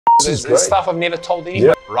It's stuff I've never told anyone.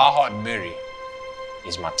 Yeah. Ryad Merhy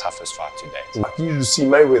is my toughest fight to date. Like you see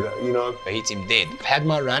Mayweather, you know. I hit him dead. I've had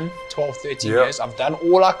my run, 12, 13 years. I've done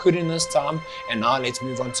all I could in this time, and now let's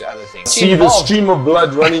move on to other things. See the stream of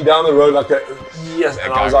blood running down the road like a, yes,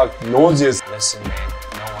 and I was like nauseous. Listen, man,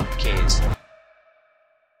 no one cares.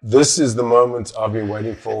 This is the moment I've been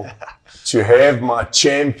waiting for, to have my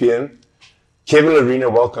champion, Kevin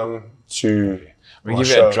Lerena, welcome to we give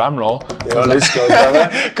you a drum roll. Yeah, let's go, brother.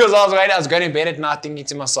 Because I was going to bed at night thinking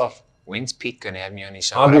to myself, when's Pete going to have me on his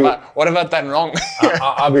show? What have I done wrong?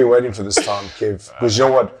 I've been waiting for this time, Kev. Because you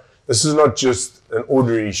know what? This is not just an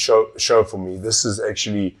ordinary show for me. This is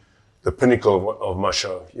actually the pinnacle of my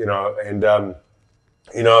show, you know. And,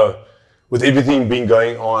 you know, with everything being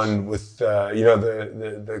going on, with, you know,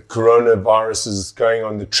 the coronavirus is going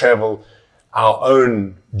on, the travel, our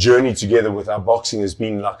own journey together with our boxing has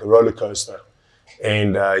been like a roller coaster.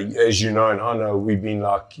 And as you know, and I know, we've been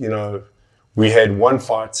like, you know, we had one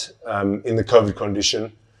fight in the COVID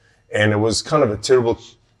condition, and it was kind of a terrible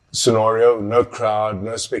scenario, no crowd,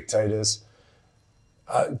 no spectators.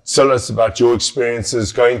 Tell us about your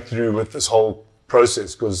experiences going through with this whole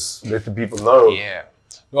process, because let the people know. Yeah.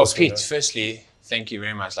 Well, Pete, firstly, thank you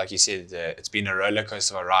very much. Like you said, it's been a roller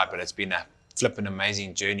coaster of a ride, but it's been a flipping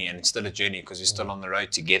amazing journey, and it's still a journey because we're still on the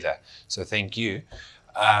road together. So thank you.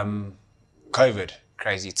 COVID,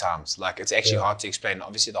 crazy times. Like, it's actually hard to explain.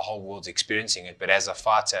 Obviously, the whole world's experiencing it, but as a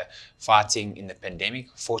fighter, fighting in the pandemic,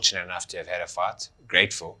 fortunate enough to have had a fight,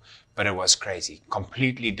 grateful, but it was crazy.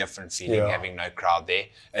 Completely different feeling, having no crowd there,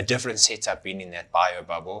 a different setup being in that bio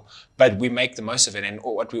bubble, but we make the most of it. And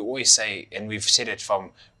what we always say, and we've said it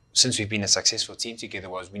since we've been a successful team together,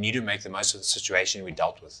 was we need to make the most of the situation we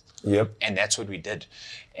dealt with. Yep. And that's what we did.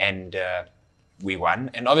 And we won.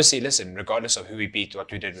 And obviously, listen, regardless of who we beat,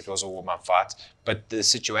 what we did, it was a warm-up fight. But the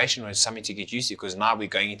situation was something to get used to, because now we're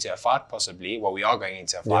going into a fight possibly. Well, we are going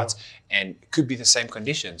into a fight, and it could be the same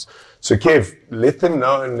conditions. So, Kev, let them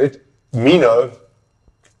know and let me know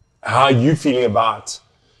how you're feeling about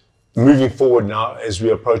moving forward now as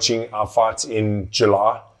we're approaching our fights in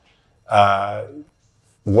July.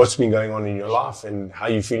 What's been going on in your life and how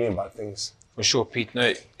you're feeling about things? For sure, Pete.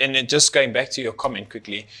 No, and then just going back to your comment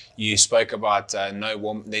quickly, you spoke about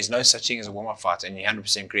there's no such thing as a warm-up fight, and you're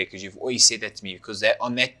 100% correct, because you've always said that to me, because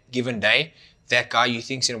on that given day, that guy you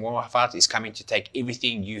think's in a warm-up fight is coming to take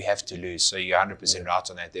everything you have to lose. So you're 100% right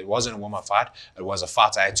on that. It wasn't a warm-up fight. It was a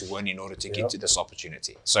fight I had to win in order to get to this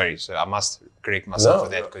opportunity. Sorry, so I must correct myself for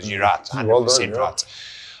that, because you're right, 100%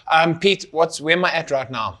 right. Pete, where am I at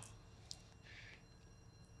right now?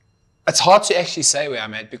 It's hard to actually say where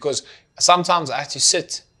I'm at, because sometimes I have to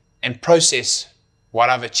sit and process what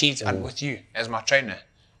I've achieved with you as my trainer.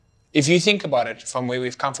 If you think about it from where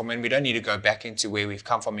we've come from, and we don't need to go back into where we've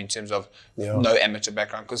come from in terms of no amateur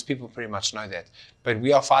background, because people pretty much know that. But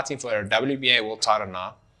we are fighting for a WBA World Title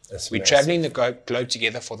now. We're traveling the globe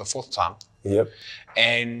together for the 4th time. Yep.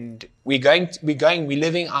 And we're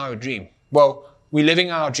living our dream. Well, we're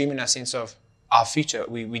living our dream in a sense of our future.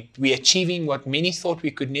 We're achieving what many thought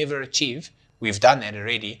we could never achieve. We've done that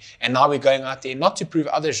already. And now we're going out there not to prove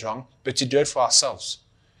others wrong, but to do it for ourselves.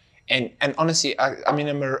 And honestly, I'm in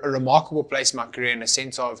a remarkable place in my career, in a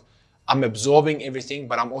sense of I'm absorbing everything,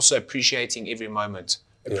 but I'm also appreciating every moment,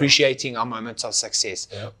 appreciating our moments of success,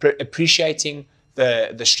 appreciating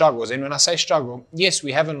the struggles. And when I say struggle, yes,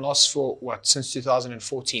 we haven't lost for since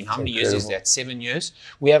 2014. How many years is that? 7 years?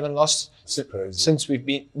 We haven't lost since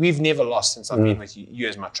we've never lost since I've been with you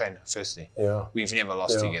as my trainer, firstly. Yeah. We've never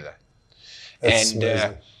lost together. That's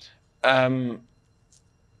and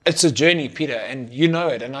it's a journey, Peter, and you know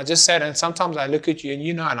it. And I just said, and sometimes I look at you and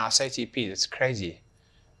you know, and I say to you, Pete, it's crazy.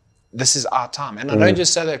 This is our time. And I don't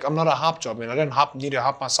just say that I'm not a hype job, and I don't need to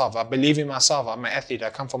hype myself. I believe in myself. I'm an athlete.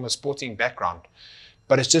 I come from a sporting background.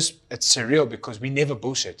 But it's surreal, because we never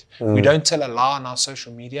bullshit. We don't tell a lie on our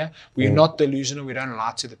social media. We're not delusional. We don't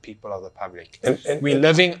lie to the people of the public. We're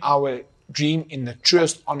living our dream in the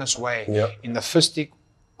truest, honest way, in the fistic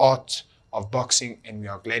art of boxing, and we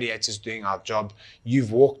are gladiators doing our job.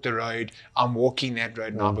 You've walked the road, I'm walking that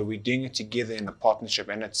road now, but we're doing it together in a partnership,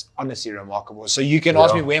 and it's honestly remarkable. So you can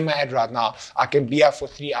ask me where am I at right now. I can be out for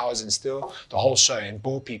 3 hours and still the whole show and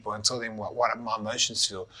bore people and tell them what my emotions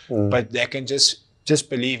feel. But they can just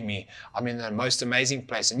believe me, I'm in the most amazing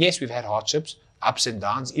place. And yes, we've had hardships, ups and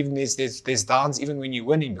downs. Even there's downs even when you're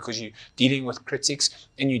winning, because you're dealing with critics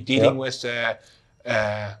and you're dealing with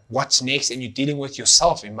what's next, and you're dealing with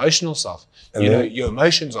yourself, emotional self. And you know, your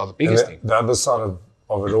emotions are the biggest thing. The other side of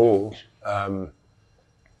it all, to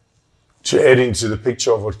add into the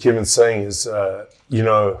picture of what Kevin's saying, is, you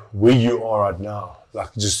know, where you are right now,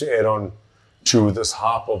 like just to add on to this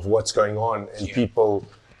hype of what's going on and people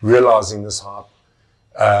realizing this hype.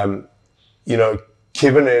 You know,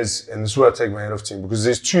 Kevin is, and this is where I take my hat off to him, because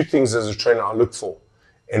there's two things as a trainer I look for.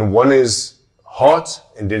 And one is heart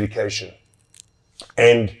and dedication.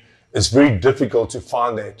 And it's very difficult to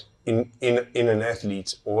find that in an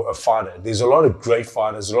athlete or a fighter. There's a lot of great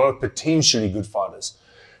fighters, a lot of potentially good fighters.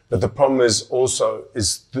 But the problem is also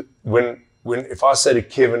when if I say to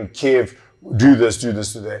Kevin, Kev, do this, do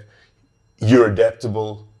that, you're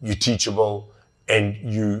adaptable, you're teachable, and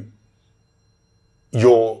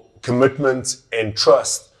your commitment and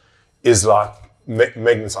trust is like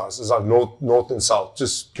magnetized. It's like north and south,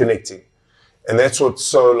 just connecting. And that's what's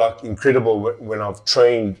so like incredible when I've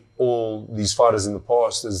trained all these fighters in the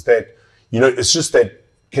past, is that, you know, it's just that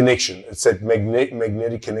connection. It's that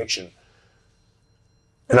magnetic connection.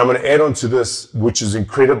 And I'm going to add on to this, which is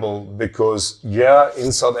incredible, because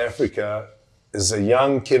in South Africa, as a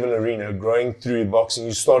young Kevin Lerena growing through boxing,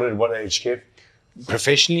 you started at what age, Kev?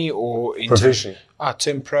 Professionally or professionally?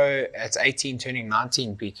 Turn pro at 18, turning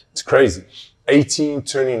 19, Pete. It's crazy. 18,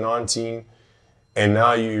 turning 19, and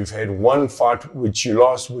now you've had one fight which you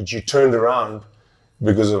lost, which you turned around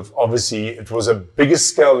because of, obviously, it was a bigger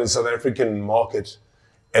scale in South African market,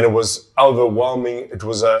 and it was overwhelming. It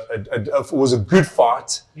was a good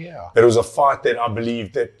fight. Yeah. But it was a fight that I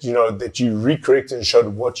believe that, you know, that you recorrected and showed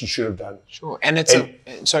what you should have done. Sure. And it's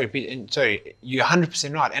sorry, Pete, sorry, you're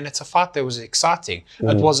 100% right. And it's a fight that was exciting.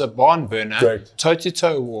 It was a barn burner,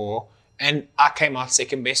 toe-to-toe war. And I came out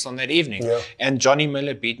second best on that evening. Yeah. And Johnny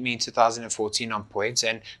Muller beat me in 2014 on points.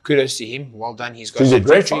 And kudos to him. Well done. He's got a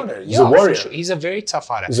great fighter. He's a warrior. Sure. He's a very tough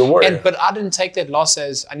fighter. He's a warrior. But I didn't take that loss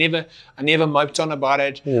as, I never moped on about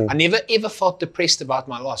it. I never ever felt depressed about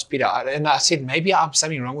my loss, Peter. And I said, maybe I'm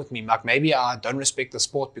something wrong with me. Like maybe I don't respect the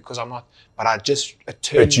sport because I'm not. But I just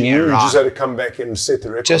turned me around. You just had to come back and set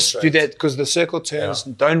the record just straight. Do that, because the circle turns.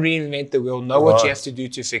 Yeah. Don't reinvent the wheel. Know what you have to do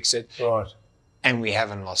to fix it. Right. And we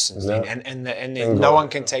haven't lost since then. And then no one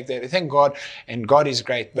can take that. Thank God. And God is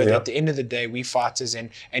great. But at the end of the day, we fighters. And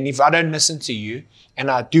if I don't listen to you and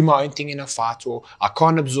I do my own thing in a fight, or I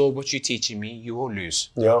can't absorb what you're teaching me, you will lose.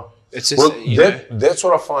 Yeah. It's just, that's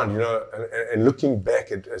what I find, you know, and looking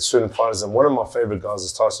back at certain fighters, and one of my favorite guys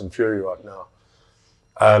is Tyson Fury right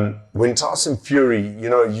now. When Tyson Fury, you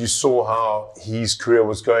know, you saw how his career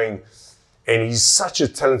was going. And he's such a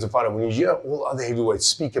talented fighter. When you hear all other heavyweights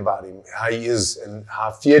speak about him, how he is and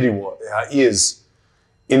how feared how he is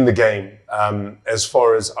in the game, as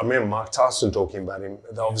far as, I remember Mike Tyson talking about him.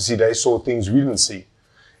 Obviously, they saw things we didn't see.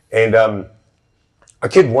 And I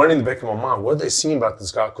kept wondering in the back of my mind, what are they seeing about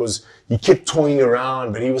this guy? Because he kept toying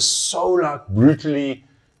around, but he was so like brutally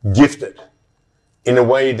gifted in a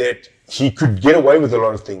way that he could get away with a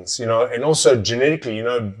lot of things, you know, and also genetically, you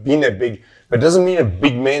know, being that big. But it doesn't mean a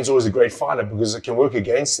big man's always a great fighter, because it can work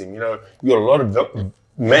against him. You know, you got a lot of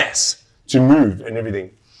mass to move and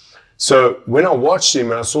everything. So when I watched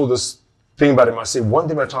him and I saw this thing about him, I said, one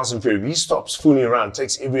thing about Tyson Fury, he stops fooling around,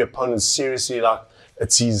 takes every opponent seriously, like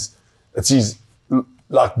it's his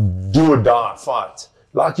like do or die fight,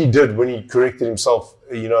 like he did when he corrected himself,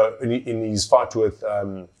 you know, in his fight with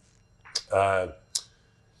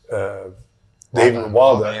David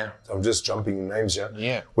Wilder. Yeah. I'm just jumping in names here.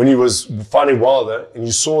 Yeah. When he was fighting Wilder, and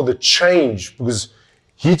you saw the change, because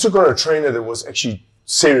he took on a trainer that was actually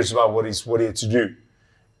serious about what he had to do,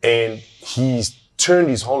 and he's turned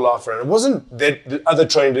his whole life around. It wasn't that the other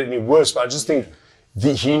trainer did any worse, but I just think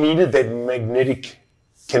he needed that magnetic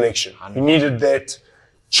connection. He needed that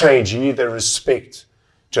change. He needed that respect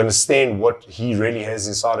to understand what he really has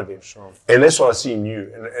inside of him. Sure. And that's what I see in you,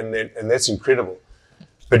 and that's incredible.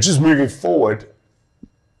 But just moving forward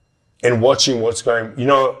and watching what's going, you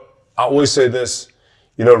know, I always say this,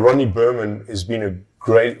 you know, Ronnie Berman has been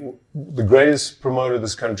the greatest promoter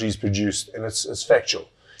this country's produced, and it's factual.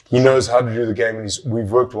 He knows how to do the game, and we've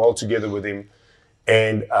worked well together with him.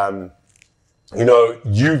 And, you know,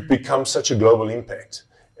 you've become such a global impact.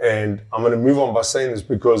 And I'm going to move on by saying this,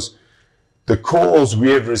 because the calls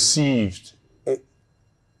we have received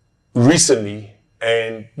recently,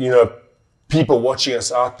 and, you know, people watching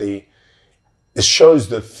us out there, it shows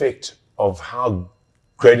the effect of how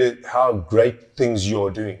great things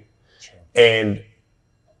you're doing. Sure. And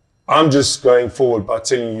I'm just going forward by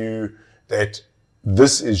telling you that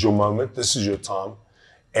this is your moment, this is your time,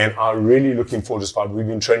 and I'm really looking forward to this fight. We've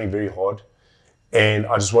been training very hard, and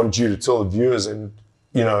I just want you to tell the viewers and,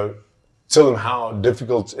 you know, tell them how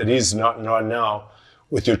difficult it is right now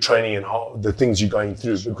with your training and how the things you're going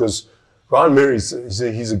through, because Ryad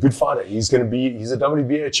Merhy, he's a good fighter. He's a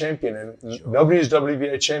WBA champion, and nobody who's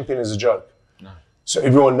WBA champion is a joke. No. So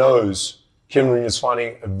everyone knows Kevin Lerena is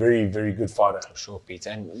fighting a very, very good fighter. Sure, Pete.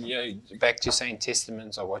 And you know, back to saying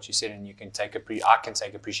testaments of what you said, and you can take I can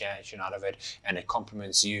take appreciation out of it, and it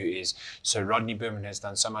compliments you. Is so Rodney Berman has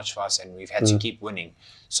done so much for us, and we've had to keep winning.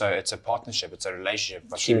 So it's a partnership, it's a relationship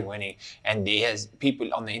by keeping winning. And there's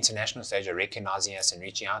people on the international stage are recognizing us and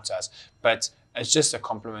reaching out to us, but it's just a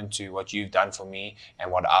compliment to what you've done for me and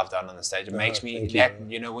what I've done on the stage. It makes me that,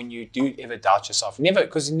 you know, when you do ever doubt yourself, never,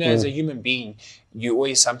 because you know, as a human being, you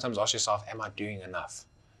always sometimes ask yourself, am I doing enough?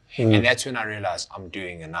 And that's when I realized I'm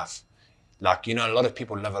doing enough. Like, you know, a lot of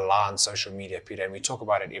people live a lie on social media, Peter, and we talk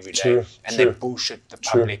about it every day. And they bullshit the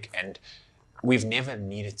public. And we've never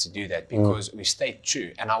needed to do that because we stayed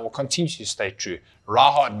true. And I will continue to stay true.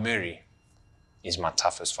 Ryad Merhy is my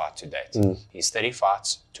toughest fight to date. He's 30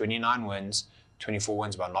 fights, 29 wins, 24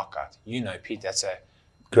 wins by knockout. You know, Pete, that's a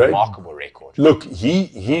remarkable record. Look,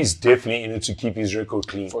 he's definitely in it to keep his record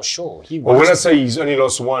clean. For sure. Well, when I say he's only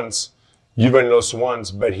lost once, you've only lost once,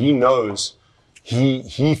 but he knows,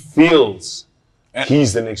 he feels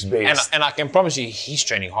he's the next best. And I can promise you, he's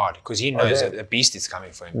training hard because he knows that the beast is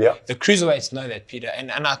coming for him. Yeah. The cruiserweights know that, Peter,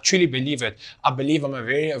 and I truly believe it. I believe I'm a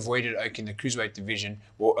very avoided oak in the cruiserweight division,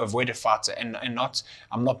 or avoided fighter, and I'm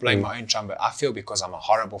not blowing my own trumpet. I feel because I'm a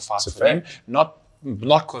horrible fighter for them, not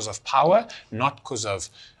because of power, not because of,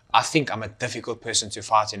 I think I'm a difficult person to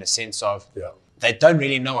fight in a sense of they don't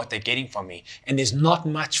really know what they're getting from me, and there's not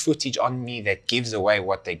much footage on me that gives away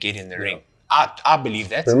what they get in the ring. I believe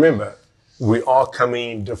that. Remember, we are coming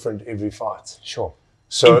in different every fight. Sure.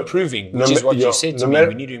 So improving, which is what you said to me.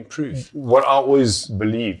 We need to improve. What I always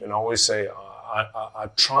believe, and I always say, I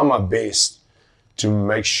try my best to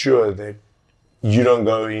make sure that you don't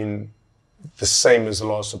go in the same as the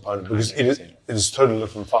last opponent, because it is a totally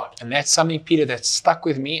different fight. And that's something, Peter, that stuck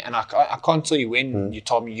with me. And I can't tell you when you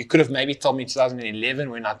told me. You could have maybe told me 2011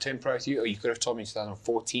 when I turned pro with you, or you could have told me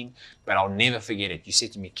 2014, but I'll never forget it. You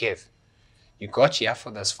said to me, Kev, you got here for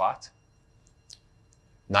this fight.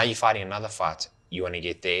 Now you're fighting another fight. You want to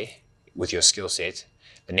get there with your skill set.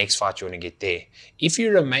 The next fight, you want to get there. If you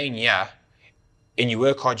remain here and you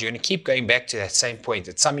work hard, you're going to keep going back to that same point.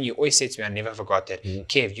 It's something you always said to me. I never forgot that.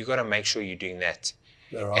 Kev, you got to make sure you're doing that.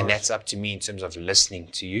 And that's up to me in terms of listening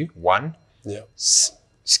to you. One,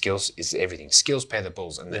 skills is everything. Skills pay the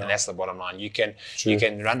bills, and then that's the bottom line. You can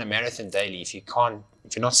run a marathon daily. If you're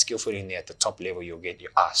not skillful in there at the top level, you'll get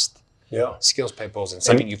your assed. Skills pay bills, and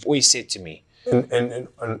something you've always said to me. And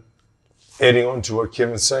adding on to what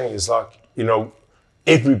Kevin's saying is, like, you know,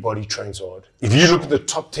 everybody trains hard. If you look at the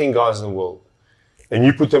top 10 guys in the world and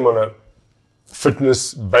you put them on a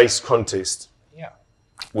fitness-based contest,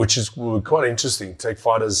 which is quite interesting, take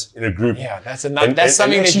fighters in a group. That's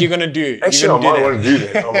something that you're going to do. Actually, I might want to do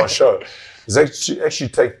that on my show. Is actually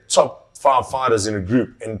take top 5 fighters in a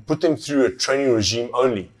group and put them through a training regime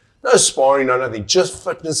only. No sparring, no nothing, just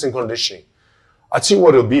fitness and conditioning. I tell you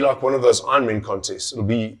what, it'll be like one of those Ironman contests.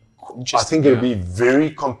 I think it'll be very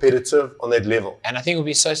competitive on that level. And I think it'll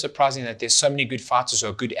be so surprising that there's so many good fighters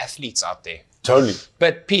or good athletes out there. Totally.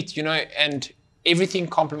 But Pete, you know, and everything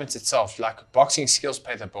complements itself. Like boxing skills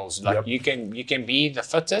pay the bills. Like you can be the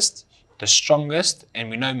fittest, the strongest, and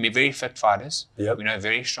we know very fit fighters. We know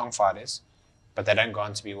very strong fighters, but they don't go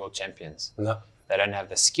on to be world champions. No. They don't have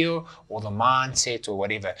the skill or the mindset or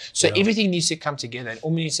whatever. So everything needs to come together and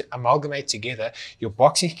all needs to amalgamate together. Your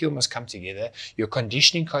boxing skill must come together. Your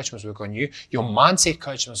conditioning coach must work on you. Your mindset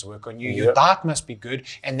coach must work on you. Your diet must be good.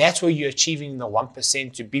 And that's where you're achieving the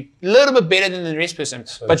 1% to be a little bit better than the rest person.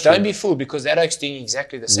 But don't be fooled, because that oak's doing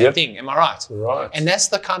exactly the same thing. Am I right? Right. And that's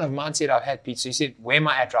the kind of mindset I've had, Pete. So you said, where am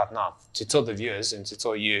I at right now? To tell the viewers and to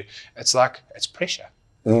tell you, it's like, it's pressure.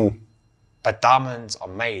 But diamonds are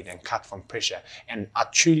made and cut from pressure. And I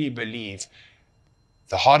truly believe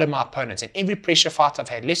the harder my opponents, and every pressure fight I've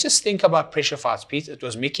had, let's just think about pressure fights, Pete. It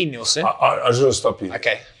was Mickey Nielsen. I just want to stop you.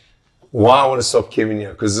 Okay. Why I want to stop Kevin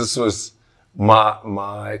here, because this was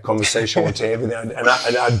my conversation with everything. And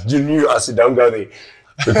I knew, I said, don't go there.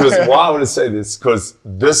 Because why I want to say this, because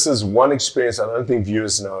this is one experience I don't think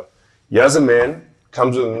viewers know. Here's a man,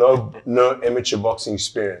 comes with no amateur boxing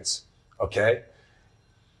experience, okay?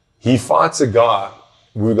 He fights a guy,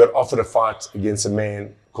 we got offered a fight against a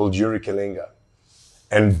man called Yuri Kalenga.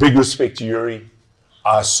 And big respect to Yuri.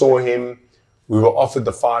 I saw him, we were offered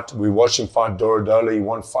the fight, we watched him fight Dorodola, he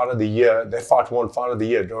won Fight of the Year. That fight won Fight of the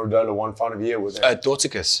Year, Dorodola won Fight of the Year with that.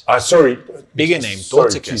 Dorticus. Sorry. Bigger name,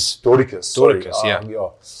 Dorticus. Dorticus, yeah.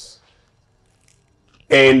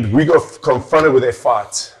 And we got confronted with that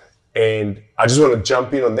fight. And I just want to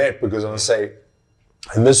jump in on that, because I want to say,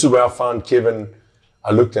 and this is where I found Kevin. I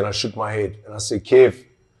looked and I shook my head and I said, Kev,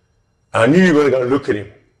 and I knew you were going to look at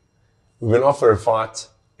him. We've been offered a fight,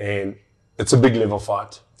 and it's a big level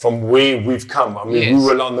fight from where we've come. I mean, Yes. we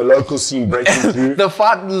were on the local scene breaking through. The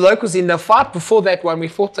locals in the fight before that one, we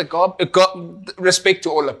fought a guy, got respect to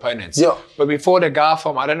all opponents. Yeah. But we fought a guy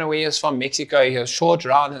from, I don't know where he was from, Mexico. He was short,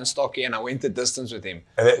 round and stocky, and I went the distance with him.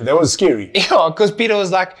 And that was scary. Yeah, because Peter was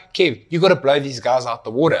like, Kev, you got to blow these guys out the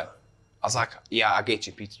water. I was like, yeah, I get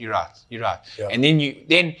you, Peter. You're right. Yeah. And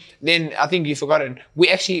then I think you've forgotten. We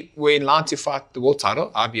actually were in line to fight the world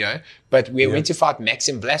title, IBO, but we went to fight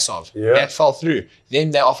Maxim Vlasov. Yeah. That fell through.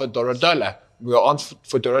 Then they offered Dorodola. We were on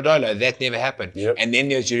for Dorodola. That never happened. Yep. And then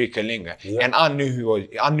there's Yuri Kalinga. Yep. And I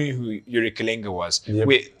knew who Yuri Kalinga was. Yep.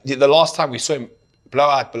 The last time we saw him blow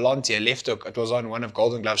out Belanti, a left hook, it was on one of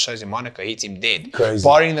Golden Glove shows in Monaco, hit him dead. Crazy.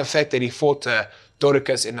 Barring the fact that he fought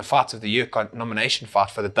Doricus in the Fight of the Year nomination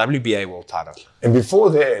fight for the WBA World title. And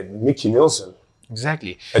before that, Mickey Nielsen,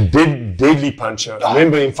 Exactly. a deadly puncher. I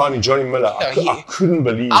remember him fighting Johnny Muller. I couldn't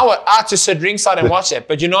believe I had to sit ringside and watch that.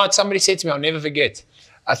 But you know what? Somebody said to me, I'll never forget.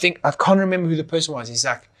 I can't remember who the person was. He's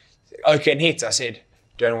like, okay, and hit. I said,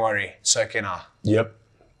 don't worry, so can I. Yep.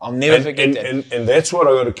 I'll never forget that. And that's what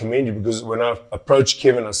I got to commend you, because when I approached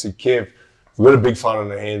Kevin, I said, Kev, we've got a big fight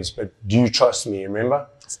on our hands, but do you trust me? Remember?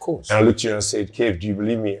 Of course. And I looked at you and I said, Kev, do you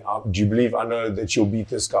believe me? Do you believe I know that you'll beat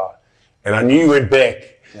this guy? And I knew you went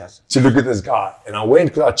back to look at this guy. And I went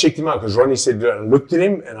because I checked him out, because Ronnie said, I looked at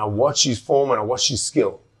him and I watched his form and I watched his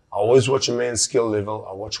skill. I always watch a man's skill level.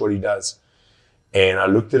 I watch what he does. And I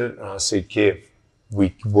looked at it and I said, Kev,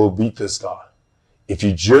 we will beat this guy. If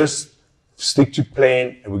you just stick to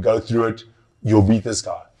plan and we go through it, you'll beat this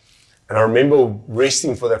guy. And I remember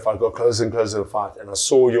resting for that fight, got closer and closer to the fight, and I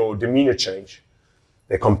saw your demeanor change,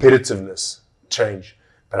 their competitiveness change.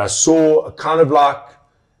 But I saw a kind of like,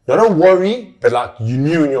 not a worry, but like you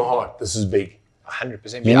knew in your heart, this is big.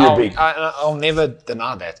 100%. You knew big. I'll never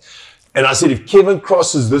deny that. And I said, if Kevin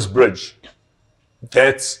crosses this bridge,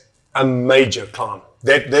 that's a major climb.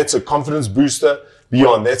 That's a confidence booster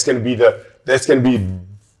beyond. That's going to be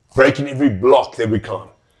breaking every block that we climb.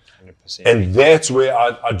 100%. And that's where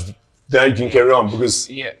they can carry on,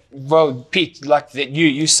 because Well, Pete, like that,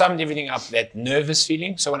 you summed everything up. That nervous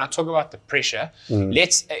feeling. So when I talk about the pressure,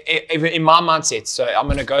 let's in my mindset. So I'm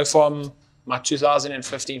going to go from my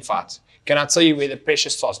 2015 fight. Can I tell you where the pressure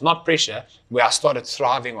starts? Not pressure, where I started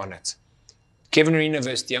thriving on it. Kevin Lerena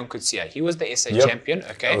versus Dion Coetzee. He was the SA champion.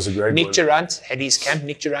 Okay, that was a great Nick one. Durant had his camp.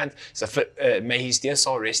 Nick Durant, may his dear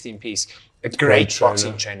soul rest in peace. A great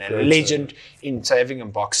boxing trainer, a legend in South African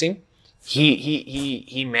boxing.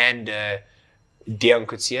 He manned Dion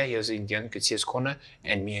Coetzee. He was in Dion Coetzee's corner,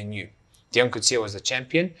 and me and you. Dion Coetzee was the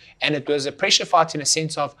champion, and it was a pressure fight in a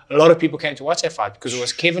sense of a lot of people came to watch that fight because it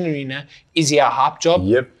was Kevin Lerena. Is he a hype job?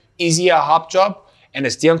 Yep. Is he a hype job? And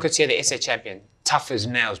it's Dion Coetzee, the SA champion, tough as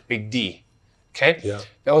nails, Big D. Okay? Yeah.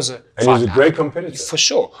 That was a And fight. he was a great competitor. For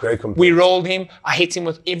sure. Great competitor. We rolled him. I hit him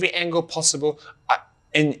with every angle possible.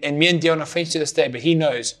 And me and Dion are friends to this day, but he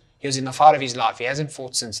knows he was in the fight of his life. He hasn't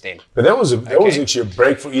fought since then. But that was actually a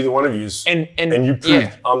break for either one of you. And you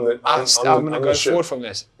proved I'm going to go shit. forward from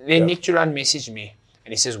this. Then Nick Durant messaged me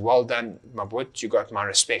and he says, well done, my boy, you got my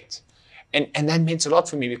respect. And that meant a lot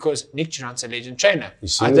for me because Nick Durant's a legend trainer.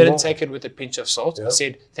 I didn't take it with a pinch of salt. I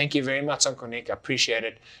said, thank you very much, Uncle Nick. I appreciate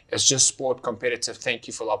it. It's just sport, competitive. Thank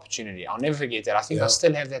you for the opportunity. I'll never forget that. I think I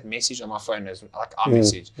still have that message on my phone as like our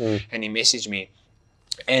message. And he messaged me.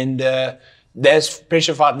 And that's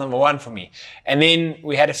pressure fight number one for me. And then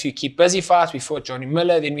we had a few keep busy fights. We fought Johnny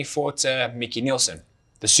Muller. Then we fought Mickey Nielsen,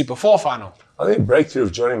 the Super 4 final. I think breakthrough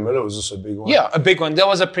of Johnny Muller was also a big one. Yeah, a big one. There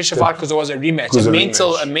was a pressure fight because there was a rematch.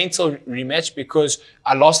 A mental rematch because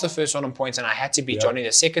I lost the first one on points and I had to beat Johnny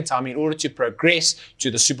the second time in order to progress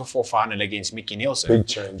to the Super 4 final against Mickey Nielsen. Big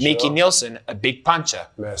change. Mickey Nielsen, a big puncher.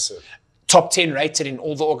 Massive. Top 10 rated in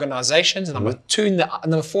all the organizations. Number 4 in the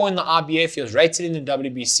IBF. He was rated in the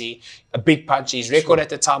WBC. A big puncher. His record at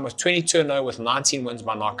the time was 22-0 with 19 wins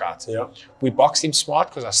by knockout. Yeah. We boxed him smart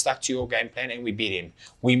because I stuck to your game plan and we beat him.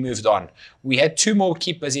 We moved on. We had 2 more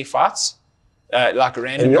keep busy fights, like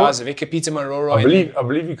random guys, Vika Peter Maroro. I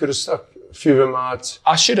believe you could have stuck a few of them out.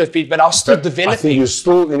 I should have beat, but I was still developing. I think you're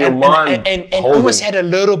still in your mind and almost had a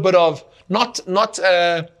little bit of not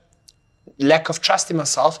lack of trust in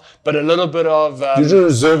myself, but a little bit of... you're just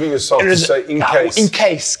reserving yourself to say, in case. In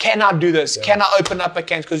case. Can I do this? Can I open up a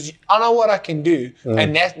can? Because I know what I can do.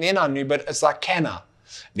 And then I knew, but it's like, can I?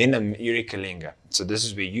 Then Yuri Kalinga. So this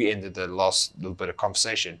is where you ended the last little bit of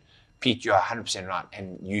conversation. Pete, you're 100% right.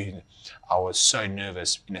 And I was so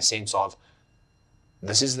nervous in a sense of,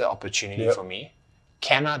 this is the opportunity for me.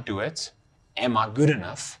 Can I do it? Am I good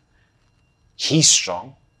enough? He's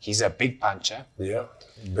strong. He's a big puncher. Yeah,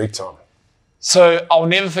 big time. So I'll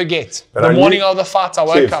never forget. The morning of the fight, I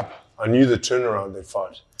woke up. I knew the turnaround that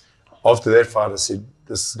fight. After that fight, I said,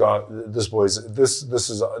 this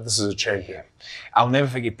is a champion. I'll never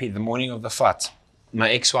forget, Pete, the morning of the fight, my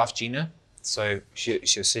ex-wife, Gina, so she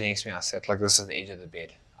was sitting next to me. I sat like this at the edge of the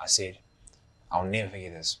bed. I said, I'll never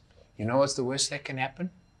forget this. You know what's the worst that can happen?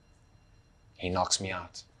 He knocks me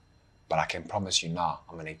out. But I can promise you now,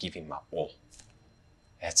 I'm going to give him my all.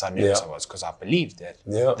 That's how nervous I was, because I believed that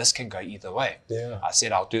this can go either way. Yeah. I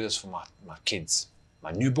said, I'll do this for my kids,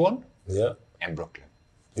 my newborn and Brooklyn.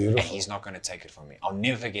 Beautiful. And he's not going to take it from me. I'll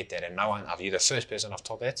never forget that. And no one, you're the first person I've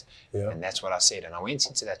told that. Yeah. And that's what I said. And I went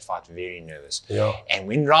into that fight very nervous. Yeah. And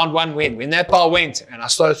when round one went, when that ball went, and I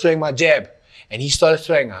started throwing my jab, and he started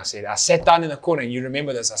throwing, I sat down in the corner, and you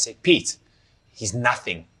remember this, I said, Pete, he's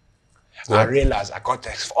nothing. Yeah. I realized I got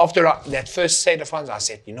that. After that first set of fights, I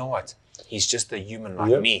said, you know what? He's just a human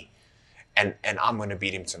like me. And I'm going to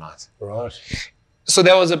beat him tonight. Right. So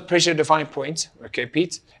that was a pressure defining point. Okay,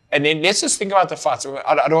 Pete. And then let's just think about the fights.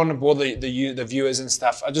 I don't want to bore the viewers and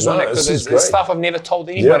stuff. I just want to, because it's stuff I've never told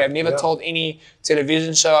anybody. I've never told any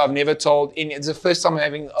television show. I've never told any. It's the first time I'm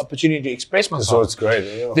having the opportunity to express myself. So it's great.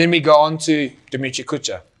 Yeah. Then we go on to Dimitri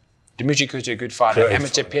Kucha. Dimitri Kucha, good fighter,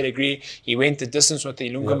 amateur pedigree. He went the distance with the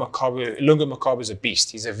Ilunga Makabu. Ilunga Makabu is a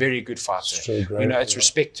beast. He's a very good fighter. You know, it's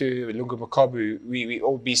respect to Ilunga Makabu. We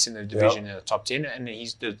all beasts in the division in the top 10, and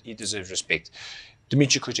he deserves respect.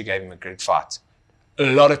 Dimitri Kucha gave him a great fight.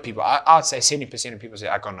 A lot of people, I'd say 70% of people say,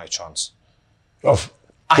 I got no chance. I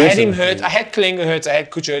had him hurt, I had Kalenga hurt, I had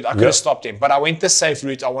Kucha hurt, I could have stopped him, but I went the safe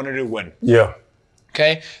route, I wanted to win. Yeah.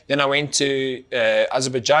 Okay, then I went to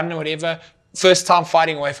Azerbaijan or whatever, first time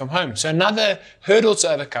fighting away from home. So another hurdle to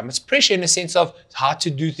overcome. It's pressure in the sense of it's hard to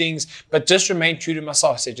do things, but just remain true to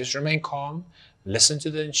myself. I said, just remain calm, listen to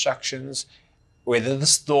the instructions, weather the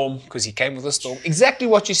storm, because he came with a storm. Exactly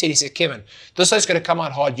what you said. He said, Kevin, this one's going to come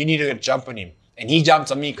out hard, you need to jump on him. And he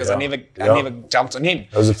jumped on me because I never jumped on him.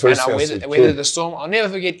 That was the first thing I weathered the storm. I'll never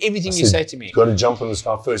forget everything you say to me. You've got to jump on this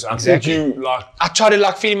guy first. Exactly. I tried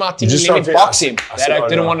to feed him out, let me box him. I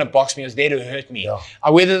didn't want to box me. I was there to hurt me. Yeah. I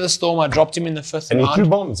weathered the storm. I dropped him in the fifth round. And he threw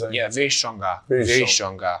bombs. Yeah, very strong guy. Very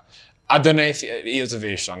strong guy. I don't know if he was a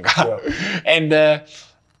very strong guy. Yeah. And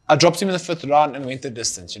I dropped him in the fifth round and went the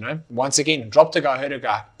distance, you know. Once again, dropped a guy, hurt a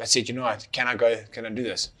guy. But said, you know what, can I do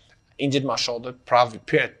this? Injured my shoulder. Prior to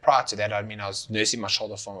that, I was nursing my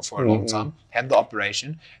shoulder for a long time. Had the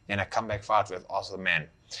operation. Then I come back fight with Arthur Man.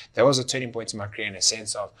 That was a turning point in my career in a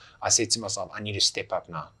sense of, I said to myself, I need to step up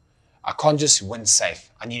now. I can't just win safe.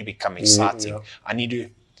 I need to become exciting. I need to,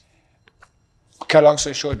 cut long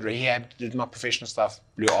story short, rehab, did my professional stuff,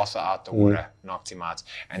 blew Arthur out the water, knocked him out.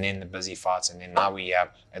 And then the busy fights. And then now we are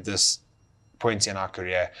at this point in our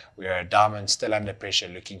career, we are a diamond, still under pressure,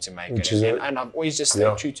 looking to make it. And I've always just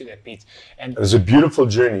stayed true to that, Pete. And it's a beautiful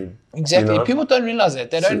journey. Exactly. You know? People don't realize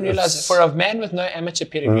that. They don't realize it. For a man with no amateur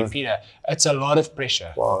pedigree, Peter, it's a lot of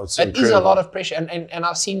pressure. Wow, it's incredible. It is a lot of pressure. And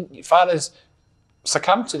I've seen fighters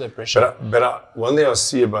succumb to the pressure. But one thing I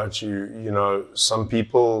see about you, you know, some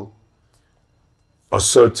people are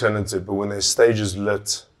so talented, but when their stage is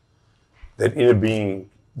lit, that inner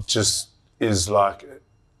being just is like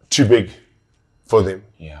too big for them.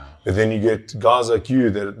 Yeah. But then you get guys like you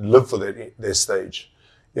that live for their stage,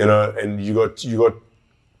 you know, and you got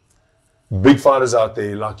big fighters out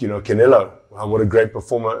there like, you know, Canelo. Wow, what a great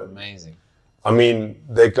performer. Amazing. I mean,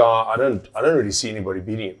 that guy, I don't really see anybody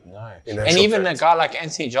beating him. No. And even a guy like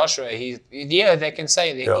Anthony Joshua, they can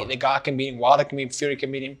say the guy can beat him, Wilder can beat him, Fury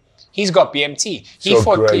can beat him. He's got BMT. He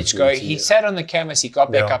fought Klitschko. He sat on the canvas, he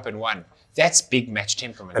got back up and won. That's big match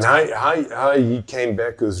temperament. And how he came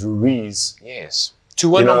back as Ruiz. Yes. To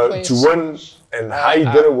win, and how he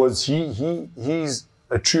did it was he's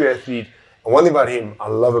a true athlete. And one thing about him, I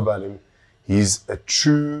love about him, he's a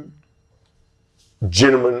true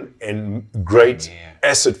gentleman and great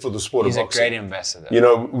asset for the sport of boxing. He's a great ambassador. You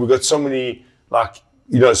know, we've got so many, like,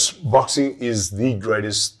 you know, boxing is the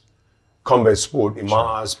greatest combat sport in my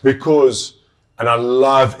eyes because, and I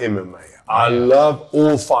love MMA. I love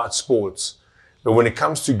all fight sports, but when it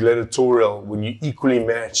comes to gladiatorial, when you're equally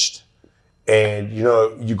matched, and you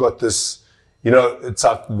know you got this, you know, it's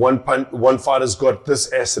like one fighter's got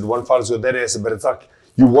this asset, one fighter's got that asset, but it's like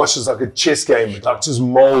you watch it's like a chess game. It like just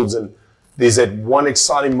molds, and there's that one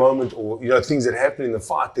exciting moment, or you know things that happen in the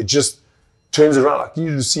fight that just turns around. Like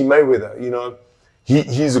you just see Mayweather, you know,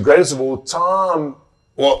 he's the greatest of all time.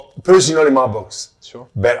 Well, personally not in my books,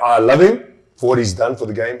 but I love him for what he's done for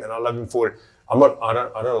the game, and I love him for it. I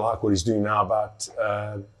don't like what he's doing now about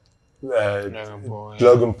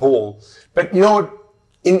Logan Paul. But you know what?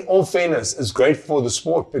 In all fairness, it's great for the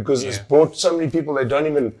sport because it's brought so many people that don't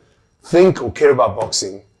even think or care about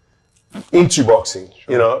boxing into boxing.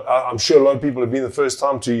 You know, I'm sure a lot of people have been the first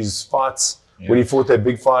time to his fights when he fought that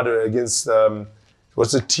big fighter against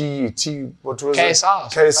what's it? What was KSI.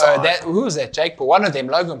 it? KSI. Who was that? Jake Paul. One of them,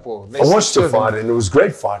 Logan Paul. I watched the fight and it was a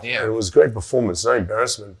great fight. Yeah. And it was a great performance, no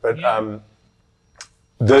embarrassment. But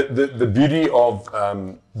the beauty of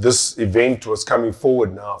this event was coming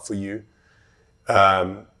forward now for you.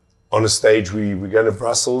 On a stage, we're going to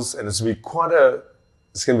Brussels, and it's going to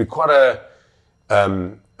be quite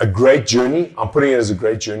a great journey. I'm putting it as a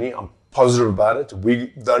great journey. I'm positive about it.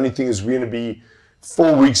 The only thing is we're going to be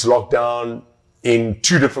 4 weeks locked down in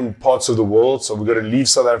 2 different parts of the world. So we've got to leave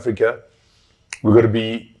South Africa. We've got to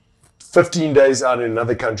be 15 days out in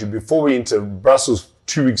another country before we enter Brussels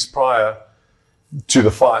 2 weeks prior to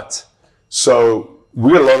the fight. So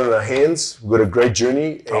we got a lot on our hands. We've got a great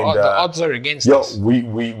journey. And the odds are against us.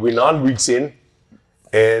 We're 9 weeks in,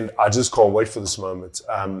 and I just can't wait for this moment.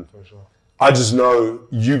 For sure. I just know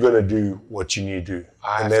you're going to do what you need to do,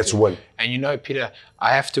 and that's win. And you know, Peter,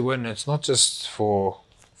 I have to win. It's not just for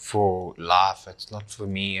life. It's not for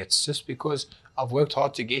me. It's just because I've worked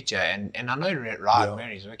hard to get here. And I know Ryad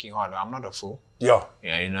Merhy is working hard. I'm not a fool. Yeah.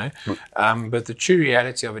 Yeah, you know. But the true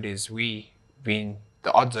reality of it is the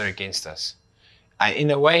odds are against us.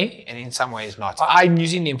 In a way, and in some ways not. I'm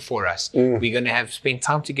using them for us. We're going to have spent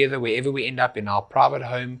time together wherever we end up, in our private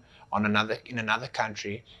home, in another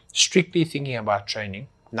country, strictly thinking about training.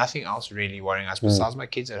 Nothing else really worrying us besides my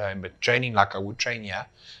kids at home, but training like I would train here,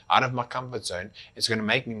 out of my comfort zone. It's going to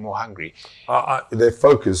make me more hungry. Their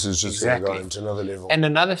focus is just going to go into another level. And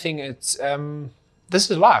another thing, it's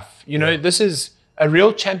this is life. You know, this is a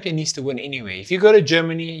real champion needs to win anyway. If you go to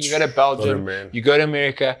Germany, you go to Belgium, you go to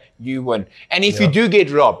America, you win. And if you do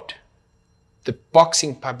get robbed, the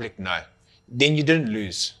boxing public know, then you didn't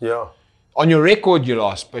lose. Yeah. On your record, you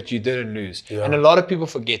lost, but you didn't lose. Yeah. And a lot of people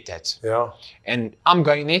forget that. Yeah. And I'm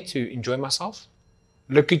going there to enjoy myself.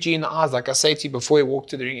 Look at you in the eyes. Like I say to you before you walk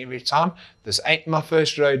to the ring every time, this ain't my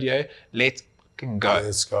first rodeo. Let's go.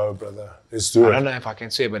 Let's go, brother. Let's do it. I don't know if I can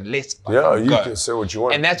say it, but let's go. You can say what you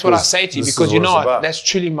want. And that's what I say to you, because you know what? That's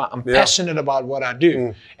truly I'm passionate about what I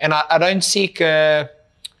do. And I don't seek, the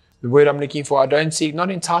word I'm looking for, I don't seek, not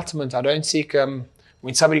entitlement. I don't seek,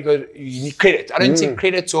 when somebody goes, you need credit. I don't seek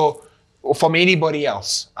credit or from anybody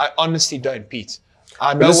else. I honestly don't, Pete.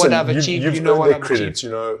 I know what I've achieved. You know what I've achieved. You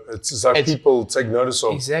know, it's like people take notice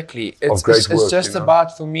of. Exactly. Of great work. It's just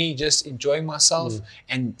about, for me, just enjoying myself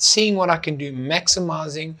and seeing what I can do,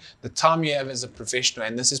 maximizing the time you have as a professional.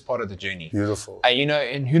 And this is part of the journey. Beautiful. You know,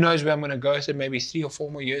 and who knows where I'm going to go to, maybe 3 or 4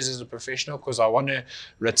 more years as a professional, because I want to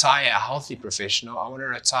retire a healthy professional. I want to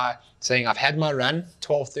retire saying I've had my run,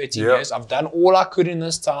 12, 13 years. I've done all I could in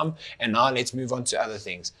this time, and now let's move on to other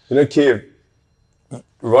things. You know, Kev,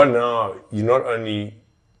 right now, you're not only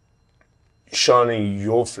shining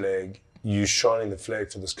your flag, you're shining the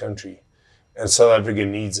flag for this country. And South Africa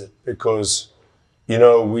needs it because, you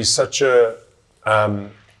know, we're such a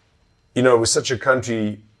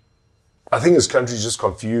country, I think this country is just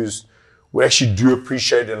confused. We actually do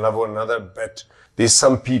appreciate and love one another, but there's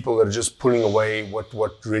some people that are just pulling away what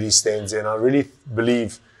really stands there. And I really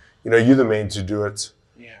believe, you know, you're the man to do it.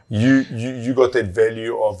 You got that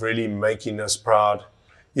value of really making us proud.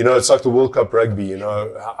 You know, it's like the World Cup rugby, you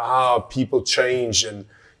know, how people change, and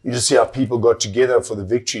you just see how people got together for the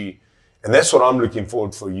victory. And that's what I'm looking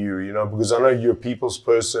forward for you, you know, because I know you're a people's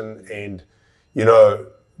person, and, you know,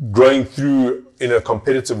 growing through in a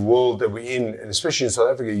competitive world that we're in, and especially in South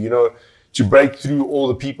Africa, you know, to break through all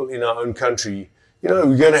the people in our own country, you know,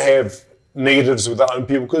 we're going to have negatives with our own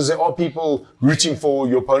people, because there are people rooting for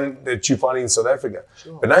your opponent that you're fighting in South Africa.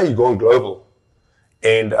 But now you're going global,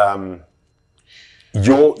 and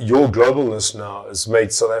your globalness now has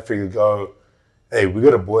made South Africa go, hey, we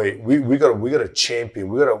got a boy, we got a champion,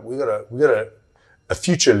 we got a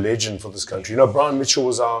future legend for this country. You know, Brian Mitchell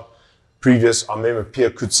was our previous. I remember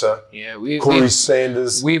Pierre Kutsa, Corey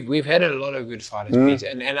Sanders. We've had a lot of good fighters, Pete,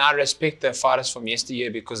 and I respect the fighters from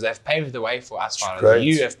yesteryear because they've paved the way for us fighters. Great.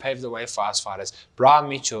 You have paved the way for us fighters. Brian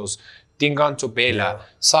Mitchell's, Dingon Tobela,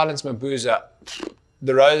 Silence Mabuza,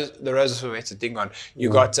 the Rose of Soweto, Dingon. You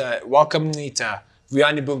got Welcome Nita,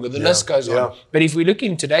 Vianney Bunga, the list goes on. But if we look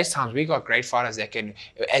in today's times, we got great fighters that can,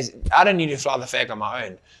 I don't need to fly the flag on my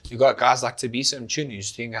own. You got guys like Tabisa Mchunu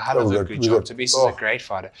who's doing a hell of a good job. Tabisa's a great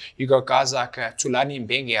fighter. You got guys like Tulani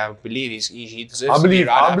Mbengi, I believe he deserves to be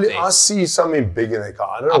right up there. I see something big in that guy.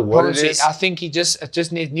 I don't know what it is. I think it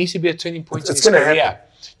just needs to be a turning point in his career. Happen.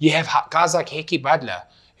 You have guys like Heki Butler,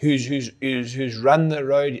 who's run the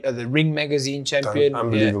road, the Ring Magazine champion,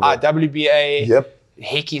 IWBA.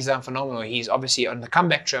 Heki's done phenomenal. He's obviously on the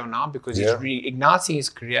comeback trail now because he's reigniting his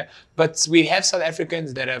career. But we have South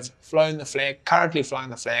Africans that have flown the flag, currently flying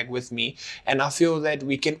the flag with me, and I feel that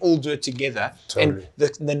we can all do it together. Totally.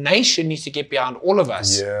 And the nation needs to get behind all of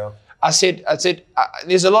us. Yeah. I said,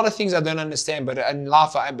 there's a lot of things I don't understand, but in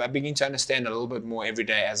life I begin to understand a little bit more every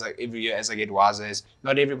day, every year as I get wiser. Is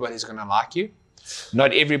not everybody's gonna like you,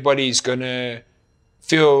 not everybody's gonna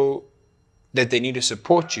feel that they need to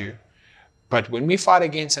support you, but when we fight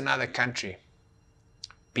against another country,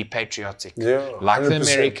 be patriotic. Yeah, like 100%. the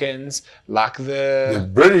Americans, like the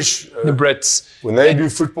British, the Brits. when they do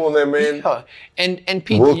football, there, man. Yeah. And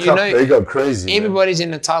Pete, World you Cup, know, they go crazy. everybody's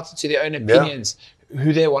entitled to their own opinions.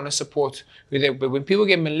 Who they want to support, but when people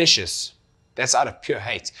get malicious, that's out of pure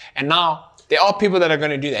hate. And now there are people that are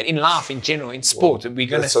going to do that in life, in general, in sport. We're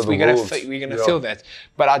gonna feel that.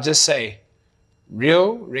 But I just say,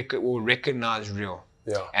 real will recognize real.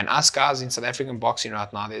 Yeah. And us guys in South African boxing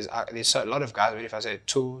right now, there's a lot of guys. If I say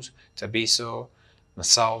Tools, Tabiso,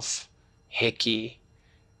 myself, Heki,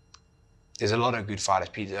 there's a lot of good fighters.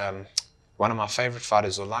 Peter. One of my favorite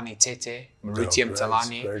fighters, Olani Tete, Maruti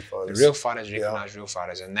Mtalani. The real fighters recognize real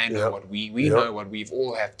fighters, and they know what we know what we've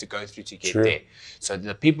all have to go through to get there. So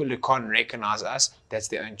the people who can't recognize us, that's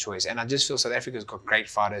their own choice. And I just feel South Africa's got great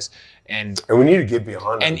fighters, and we need to get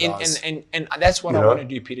behind them, guys. And that's what I want to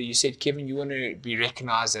do, Peter. You said, Kevin, you want to be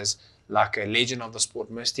recognized as like a legend of the sport,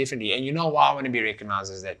 most definitely. And you know why I want to be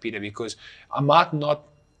recognized as that, Peter? Because I might not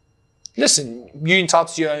listen. You're entitled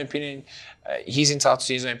to your own opinion. He's entitled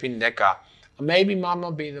to his own opinion. That guy. Maybe might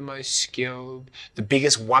not be the most skilled, the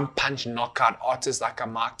biggest one-punch knockout artist like a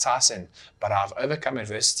Mike Tyson, but I've overcome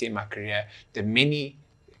adversity in my career that many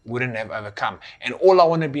wouldn't have overcome. And all I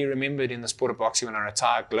want to be remembered in the sport of boxing when I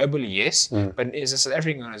retire globally, yes, but as a South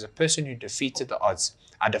African, as a person who defeated the odds.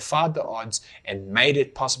 I defied the odds and made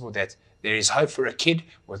it possible that there is hope for a kid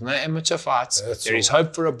with no amateur fights. There is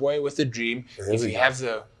hope for a boy with a dream. If you have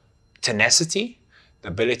the tenacity, the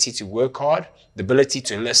ability to work hard, the ability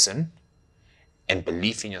to listen, and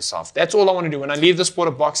belief in yourself. That's all I want to do. When I leave the sport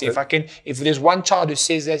of boxing, if there's one child who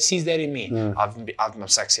sees that in me, I'm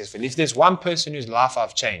successful. If there's one person whose life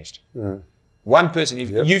I've changed, one person, if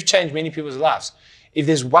you've changed many people's lives, if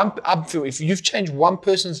you've changed one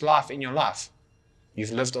person's life in your life,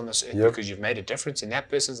 you've lived on this earth because you've made a difference in that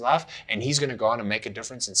person's life, and he's going to go on and make a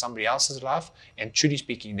difference in somebody else's life. And truly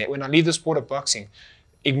speaking, that when I leave the sport of boxing,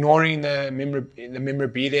 ignoring the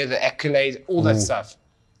memorabilia, the accolades, all that stuff,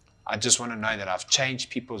 I just want to know that I've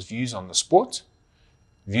changed people's views on the sport,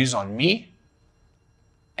 views on me,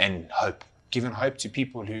 and hope. Given hope to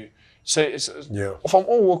people who, from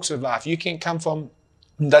all walks of life. You can come from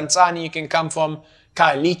Danzani, you can come from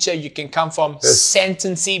Kailicha, you can come from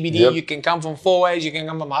Santon CBD, you can come from Four Ways, you can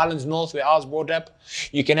come from Highlands North where I was brought up.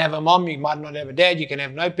 You can have a mom, you might not have a dad, you can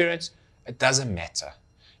have no parents. It doesn't matter.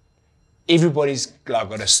 Everybody's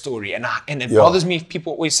got a story, and it bothers me if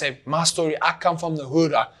people always say, my story, I come from the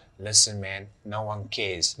hood. Listen, man, no one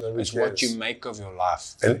cares. It's what you make of your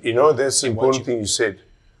life. And you know, that's the important thing you said,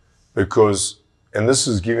 because, and this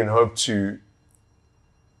is giving hope to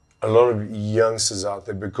a lot of youngsters out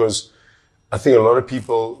there, because I think a lot of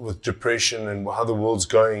people with depression and how the world's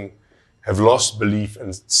going have lost belief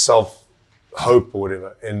and self-hope or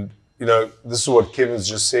whatever. And, you know, this is what Kevin's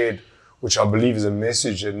just said, which I believe is a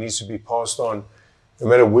message that needs to be passed on, no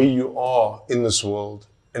matter where you are in this world,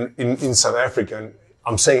 and in South Africa, and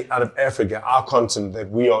I'm saying out of Africa, our continent that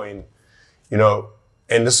we are in, you know,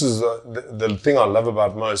 and this is the thing I love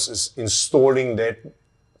about most is installing that,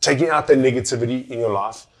 taking out the negativity in your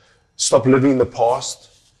life, stop living in the past,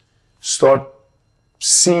 start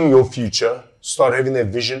seeing your future, start having that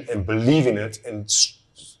vision and believe in it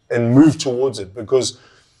and move towards it. Because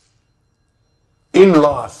in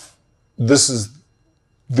life, this is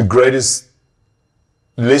the greatest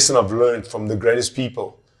lesson I've learned from the greatest